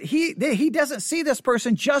that he doesn't see this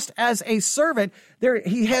person just as a servant.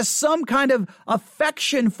 He has some kind of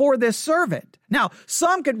affection for this servant. Now,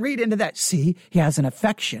 some could read into that, see, he has an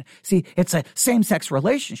affection. See, it's a same-sex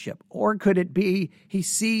relationship. Or could it be he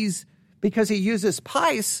sees, because he uses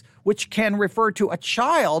pais, which can refer to a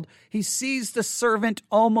child, he sees the servant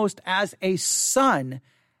almost as a son,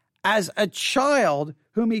 as a child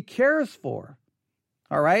whom he cares for.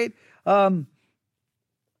 All right?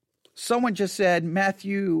 Someone just said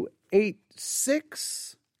Matthew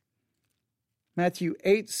 8:6. Matthew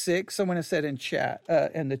 8:6. Someone has said in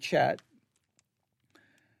the chat.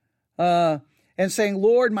 And saying,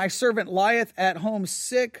 Lord, my servant lieth at home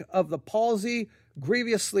sick of the palsy,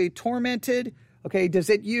 grievously tormented. Okay, does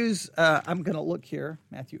it use, I'm going to look here,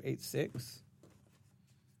 Matthew 8:6.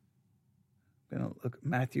 I'm going to look at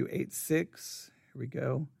Matthew 8:6. Here we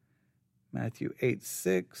go. Matthew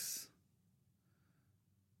 8:6.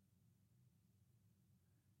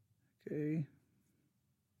 Okay.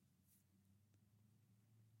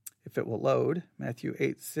 If it will load, Matthew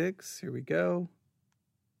 8:6. Here we go.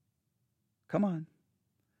 Come on.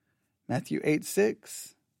 Matthew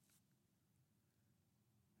 8:6.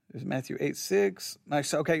 There's Matthew 8:6.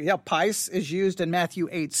 Nice. Okay, yeah, pais is used in Matthew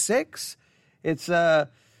 8:6. It's so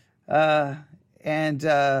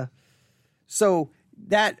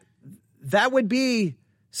that would be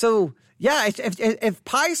so. Yeah, if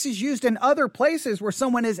pais is used in other places where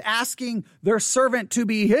someone is asking their servant to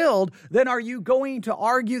be healed, then are you going to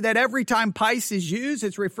argue that every time pais is used,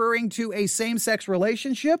 it's referring to a same-sex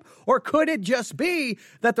relationship? Or could it just be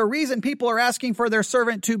that the reason people are asking for their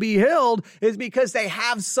servant to be healed is because they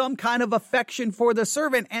have some kind of affection for the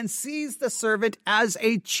servant and sees the servant as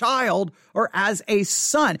a child or as a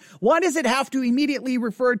son? Why does it have to immediately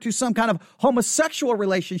refer to some kind of homosexual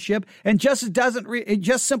relationship and it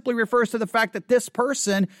just simply refers to the fact that this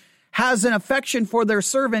person has an affection for their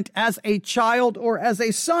servant as a child or as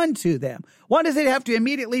a son to them? Why does it have to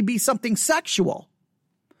immediately be something sexual?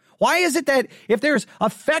 Why is it that if there's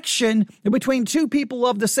affection between two people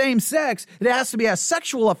of the same sex, it has to be a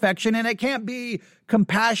sexual affection and it can't be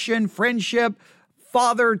compassion, friendship,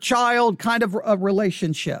 father-child kind of a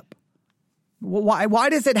relationship? Why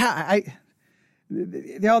does it have...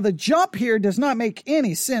 Now, the jump here does not make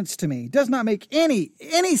any sense to me. Does not make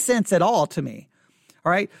any sense at all to me.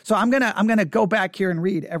 All right. So I'm gonna go back here and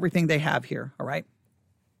read everything they have here. All right.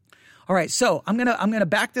 So I'm gonna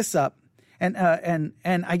back this up, we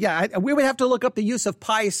would have to look up the use of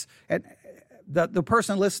pais. And the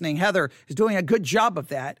person listening, Heather, is doing a good job of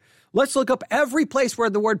that. Let's look up every place where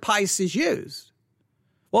the word pais is used.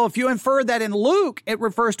 Well, if you infer that in Luke, it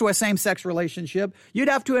refers to a same-sex relationship, you'd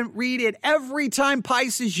have to read it every time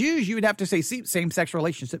pais is used. You would have to say same-sex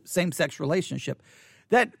relationship, same-sex relationship.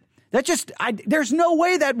 There's no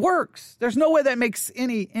way that works. There's no way that makes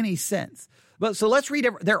any sense. But so let's read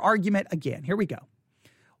their argument again. Here we go.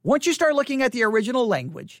 Once you start looking at the original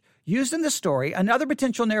language used in the story, another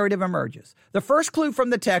potential narrative emerges. The first clue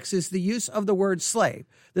from the text is the use of the word slave.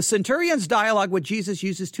 The centurion's dialogue with Jesus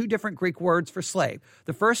uses two different Greek words for slave.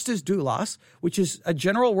 The first is doulos, which is a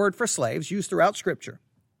general word for slaves used throughout Scripture.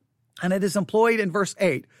 And it is employed in verse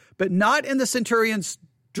 8, but not in the centurion's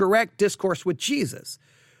direct discourse with Jesus.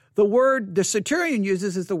 The word the centurion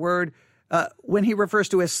uses is the word when he refers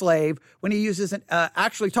to his slave. When he uses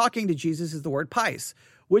actually talking to Jesus is the word pais,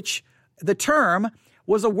 which the term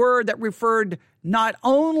was a word that referred not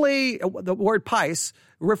only, the word pais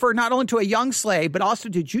referred not only to a young slave, but also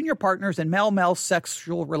to junior partners in male-male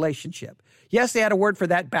sexual relationship. Yes, they had a word for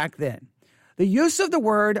that back then. The use of the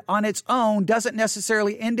word on its own doesn't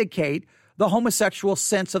necessarily indicate the homosexual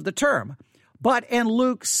sense of the term. But in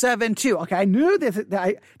Luke 7:2, okay, I knew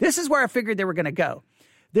this is where I figured they were going to go.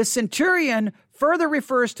 The centurion further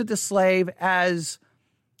refers to the slave as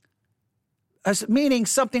meaning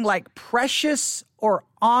something like precious or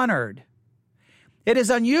honored. It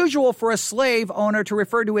is unusual for a slave owner to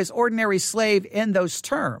refer to his ordinary slave in those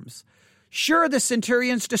terms. Sure, the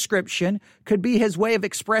centurion's description could be his way of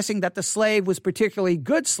expressing that the slave was particularly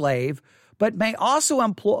good slave, but may also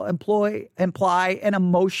imply an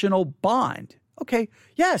emotional bond. Okay,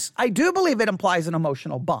 yes, I do believe it implies an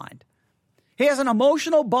emotional bond. He has an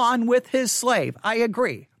emotional bond with his slave. I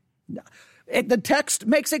agree. The text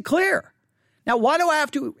makes it clear. Now, why do I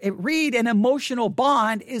have to read an emotional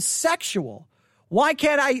bond is sexual? Why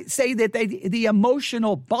can't I say that the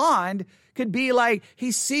emotional bond could be like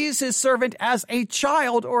he sees his servant as a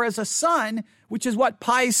child or as a son, which is what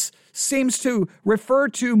pais seems to refer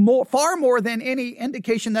to far more than any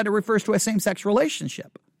indication that it refers to a same-sex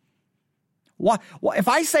relationship. Why, if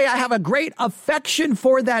I say I have a great affection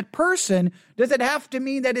for that person, does it have to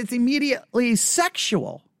mean that it's immediately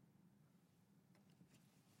sexual?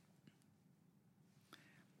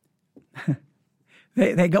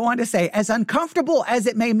 They go on to say, as uncomfortable as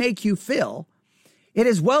it may make you feel, it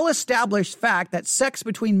is well-established fact that sex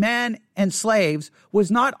between men and slaves was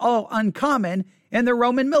not all uncommon in the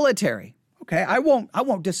Roman military. Okay, I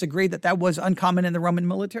won't disagree that was uncommon in the Roman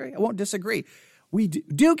military. I won't disagree. We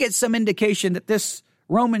do get some indication that this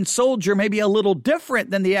Roman soldier may be a little different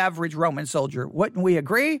than the average Roman soldier. Wouldn't we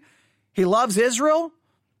agree? He loves Israel,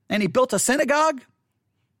 and he built a synagogue.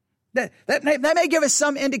 That may give us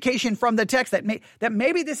some indication from the text that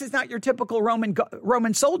maybe this is not your typical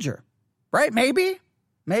Roman soldier, right? Maybe.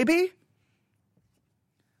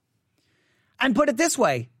 And put it this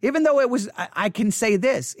way, even though I can say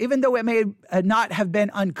this, even though it may not have been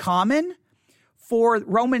uncommon for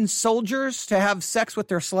Roman soldiers to have sex with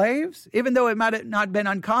their slaves, even though it might have not been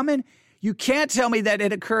uncommon, you can't tell me that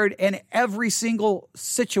it occurred in every single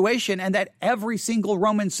situation and that every single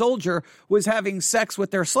Roman soldier was having sex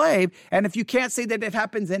with their slave. And if you can't say that it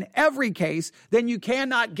happens in every case, then you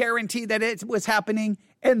cannot guarantee that it was happening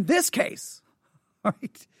in this case. All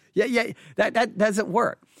right? That doesn't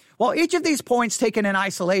work. Well, each of these points taken in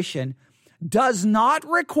isolation does not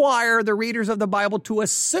require the readers of the Bible to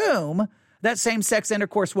assume that same-sex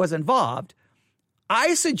intercourse was involved.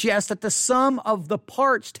 I suggest that the sum of the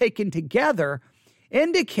parts taken together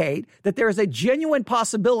indicate that there is a genuine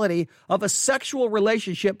possibility of a sexual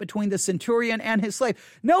relationship between the centurion and his slave.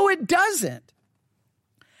 No, it doesn't.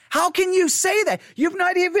 How can you say that? You've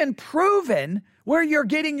not even proven where you're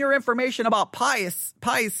getting your information about pious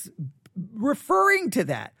referring to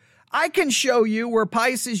that. I can show you where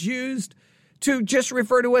pious is used to just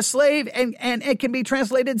refer to a slave, and it can be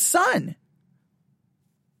translated son.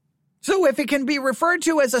 So if it can be referred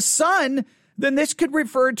to as a son, then this could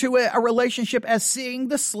refer to a relationship as seeing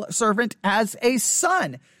the servant as a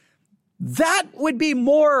son. That would be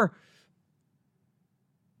more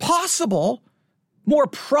possible, more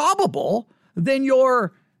probable than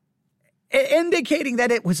your indicating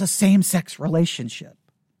that it was a same-sex relationship.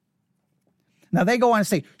 Now, they go on to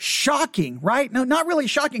say, shocking, right? No, not really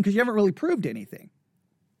shocking because you haven't really proved anything.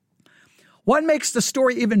 What makes the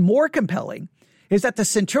story even more compelling is that the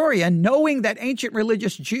centurion, knowing that ancient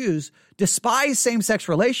religious Jews despise same-sex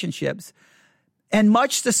relationships, and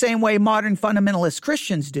much the same way modern fundamentalist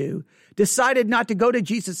Christians do, decided not to go to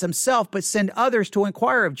Jesus himself, but send others to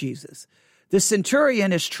inquire of Jesus. The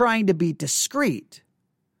centurion is trying to be discreet.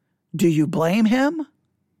 Do you blame him?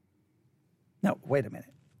 No, wait a minute.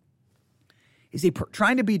 Is he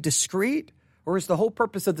trying to be discreet, or is the whole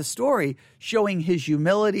purpose of the story showing his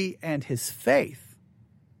humility and his faith?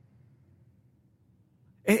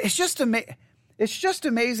 It's just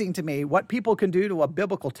amazing to me what people can do to a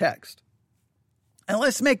biblical text. And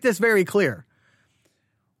let's make this very clear.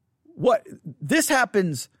 This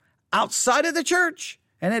happens outside of the church,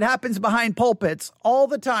 and it happens behind pulpits all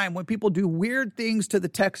the time when people do weird things to the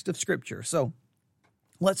text of Scripture. So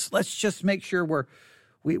let's just make sure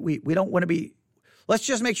we don't want to be. Let's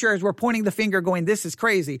just make sure as we're pointing the finger going, this is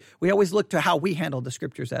crazy, we always look to how we handle the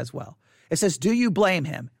Scriptures as well. It says, do you blame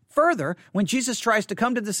him? Further, when Jesus tries to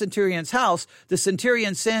come to the centurion's house, the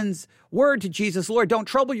centurion sends word to Jesus, Lord, don't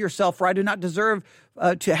trouble yourself, for I do not deserve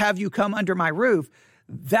to have you come under my roof.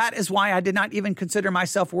 That is why I did not even consider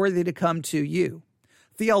myself worthy to come to you.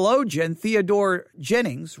 Theologian Theodore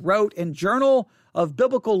Jennings wrote in Journal of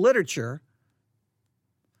Biblical Literature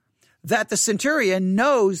that the centurion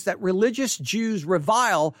knows that religious Jews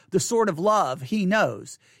revile the sort of love he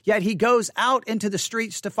knows. Yet he goes out into the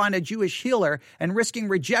streets to find a Jewish healer and, risking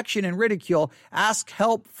rejection and ridicule, asks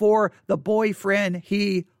help for the boyfriend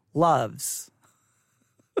he loves.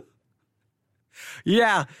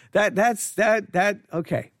 Yeah, that's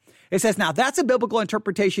okay. It says, now that's a biblical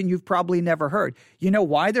interpretation you've probably never heard. You know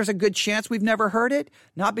why there's a good chance we've never heard it?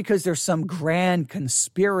 Not because there's some grand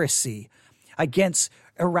conspiracy against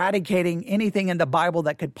eradicating anything in the Bible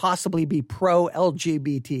that could possibly be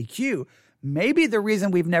pro-LGBTQ. Maybe the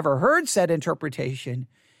reason we've never heard said interpretation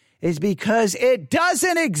is because it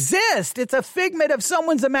doesn't exist. It's a figment of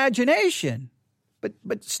someone's imagination.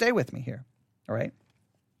 But stay with me here, all right?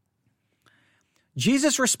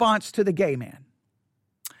 Jesus' response to the gay man.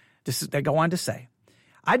 They go on to say,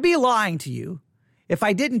 I'd be lying to you if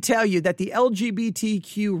I didn't tell you that the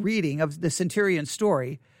LGBTQ reading of the centurion's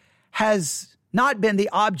story has not been the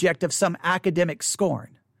object of some academic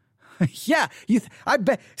scorn. Yeah, I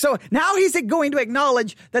bet. So now he's going to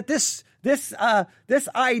acknowledge that this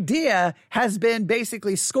idea has been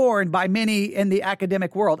basically scorned by many in the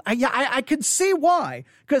academic world. I could see why,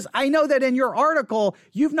 because I know that in your article,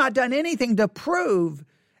 you've not done anything to prove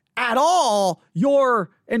at all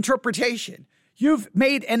your interpretation. You've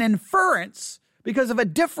made an inference because of a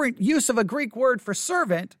different use of a Greek word for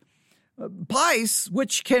servant, pais,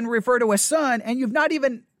 which can refer to a son, and you've not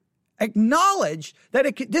even acknowledged that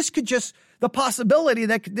the possibility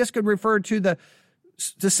that this could refer to the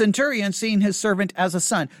centurion seeing his servant as a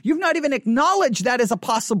son. You've not even acknowledged that as a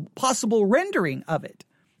possible rendering of it.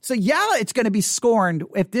 So yeah, it's going to be scorned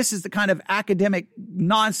if this is the kind of academic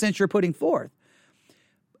nonsense you're putting forth.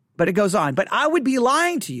 But it goes on. But I would be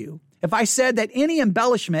lying to you if I said that any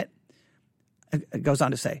embellishment, it goes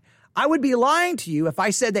on to say, I would be lying to you if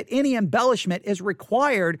I said that any embellishment is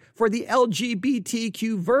required for the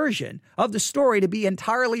LGBTQ version of the story to be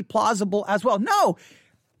entirely plausible as well. No,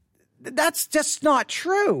 that's just not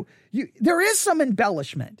true. There is some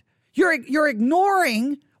embellishment. You're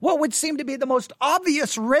ignoring what would seem to be the most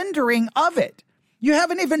obvious rendering of it. You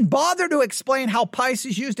haven't even bothered to explain how pais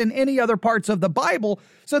is used in any other parts of the Bible.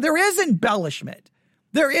 So there is embellishment.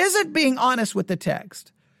 There isn't being honest with the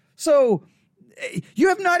text. So you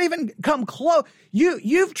have not even come close.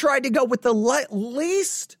 You've tried to go with the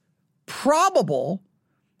least probable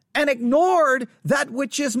and ignored that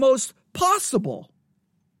which is most possible.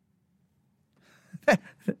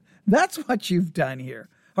 That's what you've done here.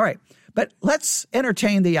 All right, but let's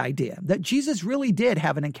entertain the idea that Jesus really did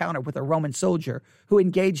have an encounter with a Roman soldier who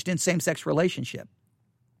engaged in same-sex relationship,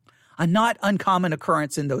 a not uncommon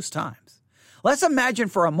occurrence in those times. Let's imagine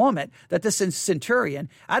for a moment that the centurion,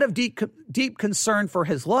 out of deep concern for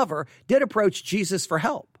his lover, did approach Jesus for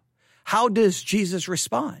help. How does Jesus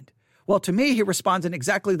respond? Well, to me, he responds in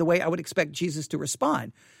exactly the way I would expect Jesus to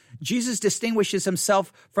respond. Jesus distinguishes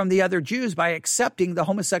himself from the other Jews by accepting the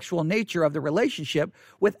homosexual nature of the relationship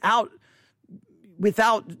without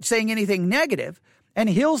saying anything negative, and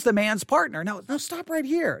heals the man's partner. Now stop right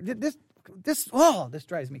here. This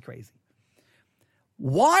drives me crazy.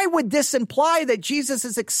 Why would this imply that Jesus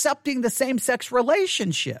is accepting the same-sex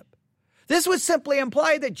relationship? This would simply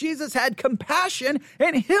imply that Jesus had compassion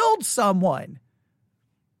and healed someone.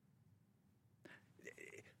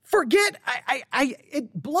 It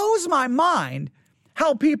blows my mind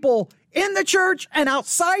how people in the church and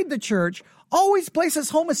outside the church always places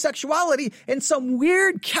homosexuality in some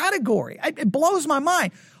weird category. It blows my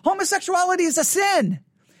mind. Homosexuality is a sin.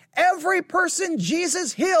 Every person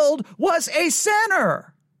Jesus healed was a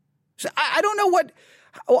sinner. So I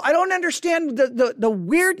don't understand the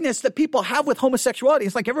weirdness that people have with homosexuality.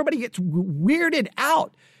 It's like everybody gets weirded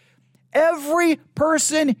out. Every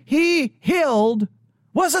person he healed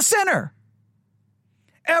was a sinner.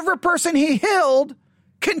 Every person he healed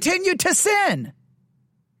continued to sin.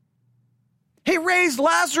 He raised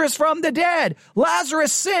Lazarus from the dead.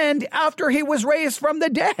 Lazarus sinned after he was raised from the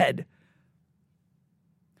dead.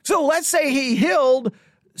 So let's say he healed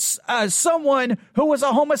someone who was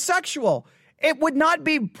a homosexual. It would not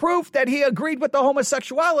be proof that he agreed with the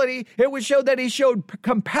homosexuality. It would show that he showed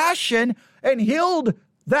compassion and healed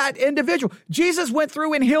that individual. Jesus went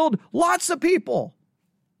through and healed lots of people.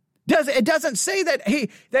 It doesn't say that hey,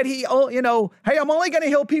 I'm only going to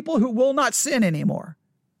heal people who will not sin anymore.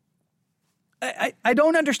 I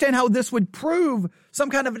don't understand how this would prove some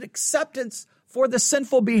kind of an acceptance for the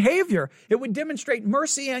sinful behavior. It would demonstrate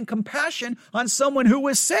mercy and compassion on someone who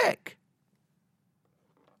was sick.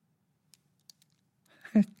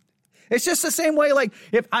 It's just the same way, like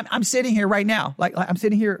if I'm sitting here right now, like I'm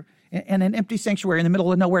sitting here in an empty sanctuary in the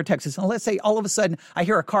middle of nowhere, Texas, and let's say all of a sudden I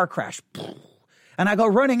hear a car crash. And I go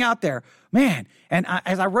running out there, man. And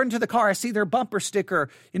as I run to the car, I see their bumper sticker,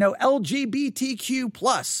 LGBTQ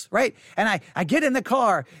plus, right? And I get in the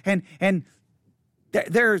car and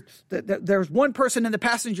there's one person in the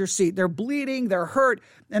passenger seat. They're bleeding, they're hurt,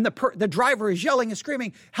 and the driver is yelling and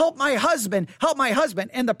screaming, help my husband, help my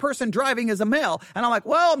husband. And the person driving is a male. And I'm like,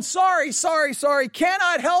 well, I'm sorry,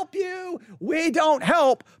 cannot help you. We don't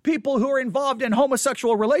help people who are involved in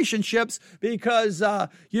homosexual relationships because,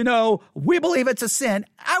 we believe it's a sin.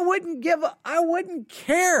 I wouldn't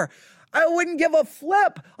care. I wouldn't give a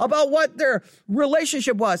flip about what their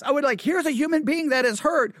relationship was. I would here's a human being that is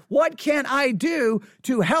hurt. What can I do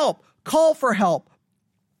to help? Call for help.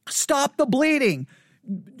 Stop the bleeding.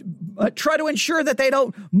 Try to ensure that they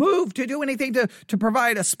don't move to do anything to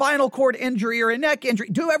provide a spinal cord injury or a neck injury.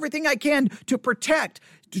 Do everything I can to protect,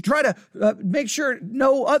 to try to make sure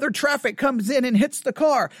no other traffic comes in and hits the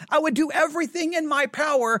car. I would do everything in my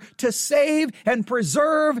power to save and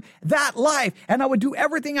preserve that life. And I would do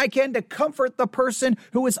everything I can to comfort the person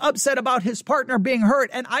who is upset about his partner being hurt.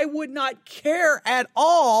 And I would not care at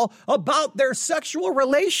all about their sexual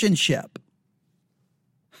relationship.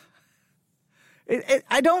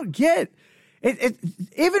 I don't get it.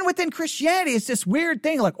 Even within Christianity, it's this weird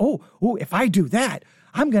thing like, if I do that,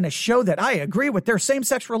 I'm going to show that I agree with their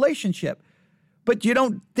same-sex relationship. But you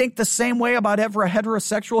don't think the same way about ever a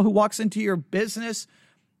heterosexual who walks into your business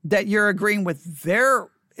that you're agreeing with their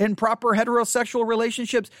improper heterosexual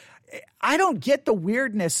relationships. I don't get the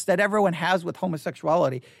weirdness that everyone has with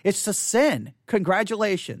homosexuality. It's a sin.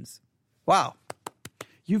 Congratulations. Wow.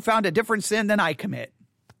 You found a different sin than I commit.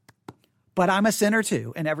 But I'm a sinner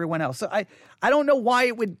too, and everyone else. So I don't know why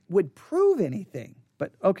it would prove anything,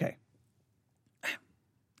 but okay.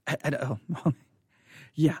 I don't know.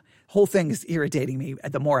 Yeah, whole thing is irritating me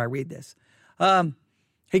the more I read this.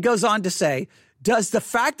 He goes on to say, does the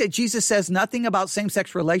fact that Jesus says nothing about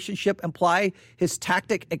same-sex relationship imply his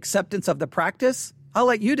tacit acceptance of the practice? I'll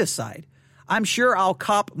let you decide. I'm sure I'll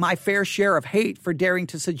cop my fair share of hate for daring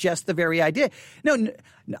to suggest the very idea. No,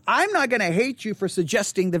 I'm not going to hate you for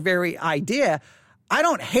suggesting the very idea. I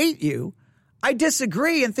don't hate you. I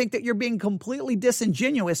disagree and think that you're being completely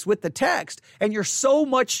disingenuous with the text, and you're so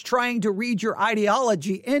much trying to read your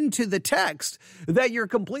ideology into the text that you're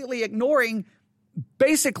completely ignoring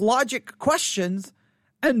basic logic questions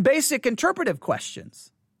and basic interpretive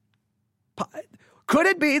questions. Could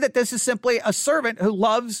it be that this is simply a servant who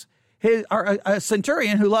loves a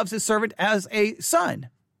centurion who loves his servant as a son?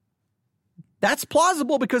 That's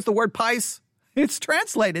plausible because the word pais, it's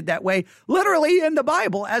translated that way literally in the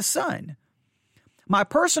Bible as son. My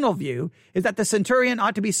personal view is that the centurion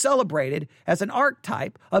ought to be celebrated as an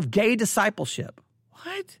archetype of gay discipleship.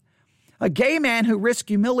 What? A gay man who risked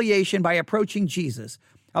humiliation by approaching Jesus,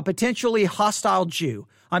 a potentially hostile Jew,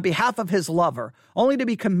 on behalf of his lover, only to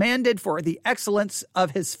be commended for the excellence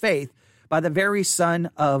of his faith by the very Son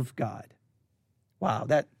of God. Wow,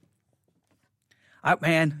 I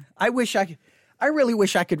really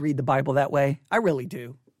wish I could read the Bible that way. I really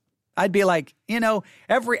do. I'd be like,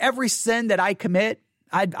 every sin that I commit,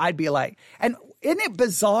 I'd be like, and isn't it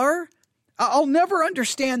bizarre? I'll never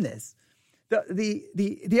understand this. The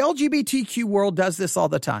LGBTQ world does this all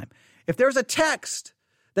the time. If there's a text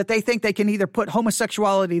that they think they can either put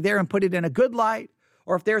homosexuality there and put it in a good light,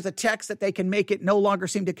 or if there's a text that they can make it no longer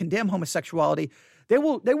seem to condemn homosexuality, they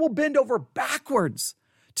will bend over backwards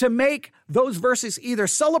to make those verses either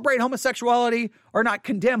celebrate homosexuality or not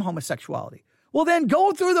condemn homosexuality. Well, then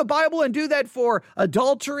go through the Bible and do that for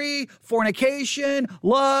adultery, fornication,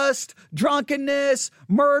 lust, drunkenness,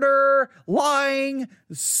 murder, lying,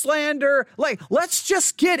 slander. Let's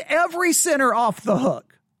just get every sinner off the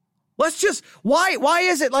hook. Why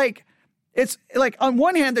is it like, it's like on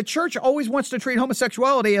one hand, the church always wants to treat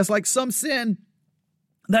homosexuality as like some sin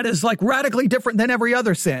that is like radically different than every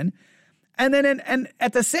other sin. And then, and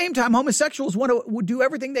at the same time, homosexuals want to do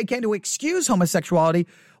everything they can to excuse homosexuality.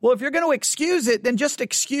 Well, if you're going to excuse it, then just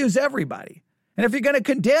excuse everybody. And if you're going to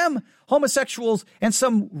condemn homosexuals in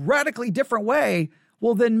some radically different way,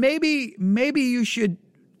 well, then maybe you should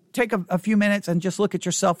take a few minutes and just look at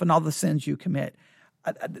yourself and all the sins you commit.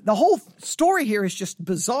 The whole story here is just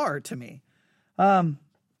bizarre to me.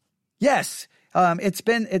 Yes. It's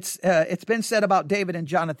been said about David and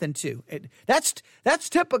Jonathan too. That's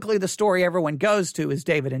typically the story everyone goes to is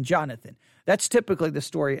David and Jonathan. That's typically the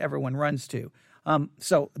story everyone runs to.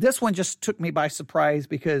 So this one just took me by surprise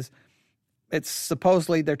because it's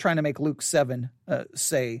supposedly they're trying to make Luke 7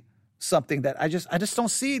 say something that I just don't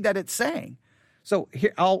see that it's saying. So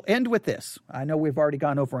here I'll end with this. I know we've already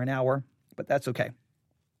gone over an hour, but that's okay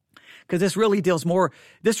because this really deals more.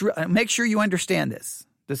 Make sure you understand this.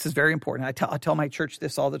 This is very important. I tell my church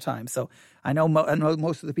this all the time. So I know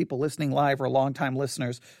most of the people listening live are longtime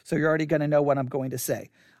listeners, so you're already going to know what I'm going to say.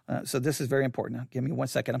 So this is very important. Now, give me 1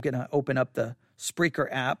 second. I'm going to open up the Spreaker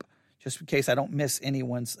app just in case I don't miss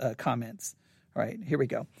anyone's comments. All right, here we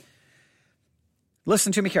go.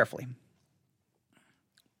 Listen to me carefully.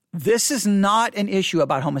 This is not an issue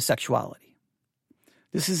about homosexuality.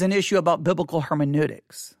 This is an issue about biblical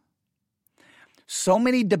hermeneutics. So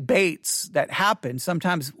many debates that happen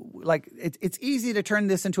sometimes, like it's easy to turn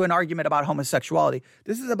this into an argument about homosexuality.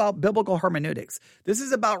 This is about biblical hermeneutics. This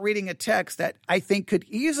is about reading a text that I think could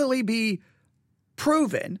easily be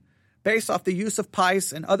proven based off the use of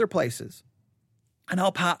pais in other places and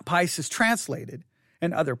how pais is translated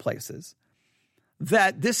in other places,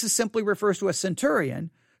 that this is simply refers to a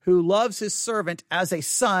centurion who loves his servant as a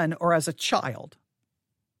son or as a child.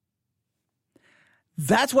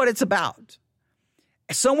 That's what it's about.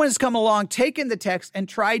 Someone's come along, taken the text and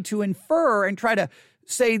tried to infer and try to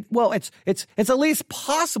say, well, it's at least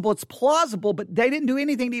possible, it's plausible, but they didn't do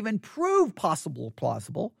anything to even prove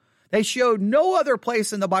plausible. They showed no other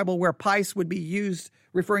place in the Bible where pais would be used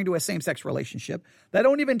referring to a same-sex relationship. They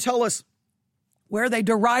don't even tell us where they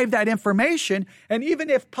derive that information. And even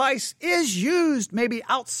if pais is used maybe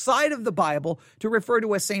outside of the Bible to refer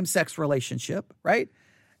to a same-sex relationship, right?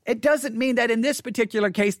 It doesn't mean that in this particular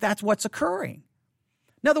case, that's what's occurring.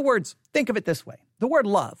 In other words, think of it this way. The word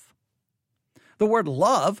love. The word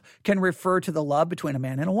love can refer to the love between a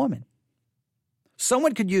man and a woman.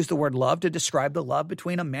 Someone could use the word love to describe the love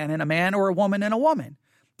between a man or a woman and a woman.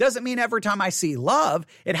 Doesn't mean every time I see love,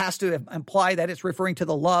 it has to imply that it's referring to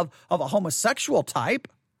the love of a homosexual type.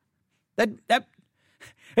 That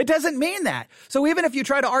it doesn't mean that. So even if you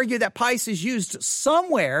try to argue that pais is used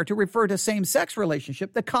somewhere to refer to same-sex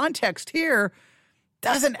relationship, the context here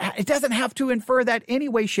doesn't have to infer that any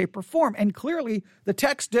way, shape, or form. And clearly, the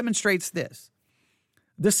text demonstrates this.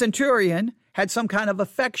 The centurion had some kind of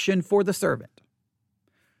affection for the servant.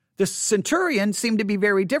 The centurion seemed to be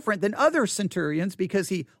very different than other centurions because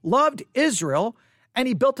he loved Israel and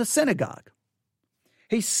he built a synagogue.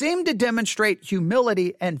 He seemed to demonstrate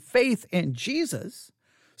humility and faith in Jesus.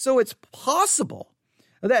 So it's possible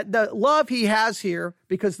that the love he has here,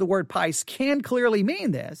 because the word pais can clearly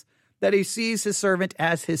mean this, that he sees his servant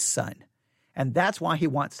as his son. And that's why he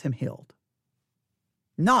wants him healed.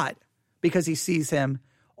 Not because he sees him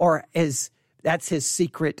or that's his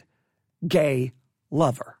secret gay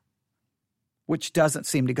lover, which doesn't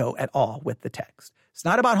seem to go at all with the text. It's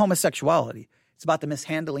not about homosexuality. It's about the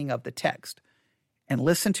mishandling of the text. And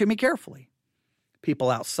listen to me carefully. People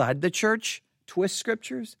outside the church twist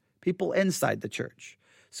scriptures, people inside the church.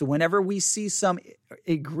 So whenever we see some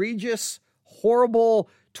egregious, horrible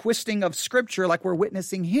twisting of scripture like we're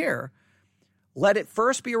witnessing here, let it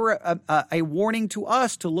first be a warning to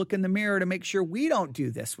us to look in the mirror to make sure we don't do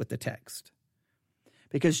this with the text.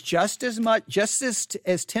 Because just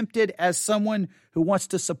as tempted as someone who wants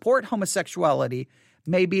to support homosexuality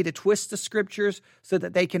may be to twist the scriptures so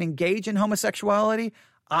that they can engage in homosexuality,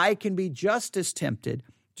 I can be just as tempted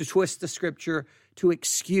to twist the scripture to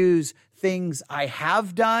excuse things I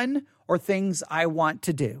have done or things I want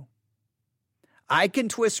to do. I can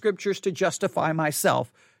twist scriptures to justify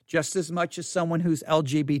myself just as much as someone who's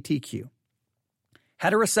LGBTQ.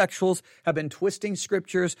 Heterosexuals have been twisting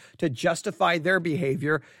scriptures to justify their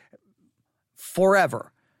behavior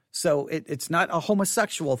forever. So it's not a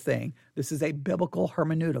homosexual thing. This is a biblical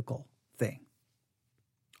hermeneutical thing.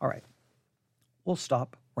 All right. We'll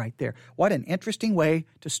stop right there. What an interesting way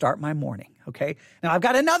to start my morning, okay? Now, I've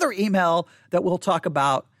got another email that we'll talk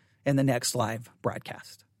about in the next live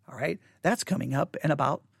broadcast, all right? That's coming up in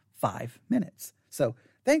about 5 minutes. So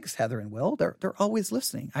thanks, Heather and Will. They're always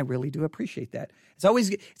listening. I really do appreciate that. It's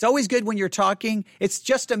always good when you're talking. It's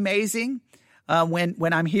just amazing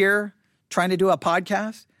when I'm here trying to do a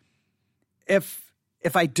podcast.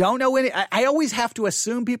 If I don't know any, I always have to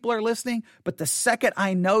assume people are listening, but the second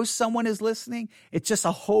I know someone is listening, it's just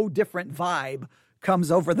a whole different vibe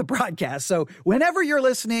comes over the broadcast. So whenever you're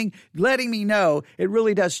listening, letting me know, it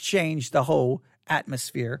really does change the whole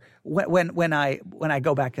atmosphere when I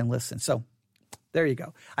go back and listen. So there you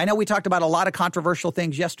go. I know we talked about a lot of controversial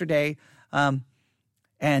things yesterday, and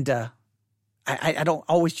I don't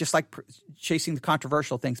always just like chasing the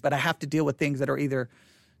controversial things, but I have to deal with things that are either,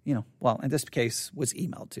 well, in this case, was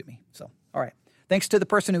emailed to me. So, all right. Thanks to the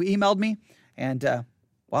person who emailed me, and,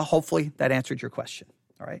 hopefully that answered your question.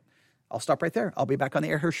 All right. I'll stop right there. I'll be back on the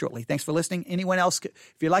air here shortly. Thanks for listening. Anyone else,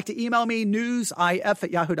 if you'd like to email me,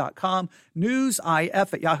 newsif@yahoo.com,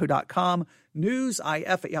 newsif@yahoo.com,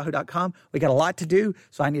 newsif@yahoo.com. We got a lot to do,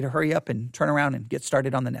 so I need to hurry up and turn around and get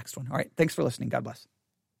started on the next one. All right. Thanks for listening. God bless.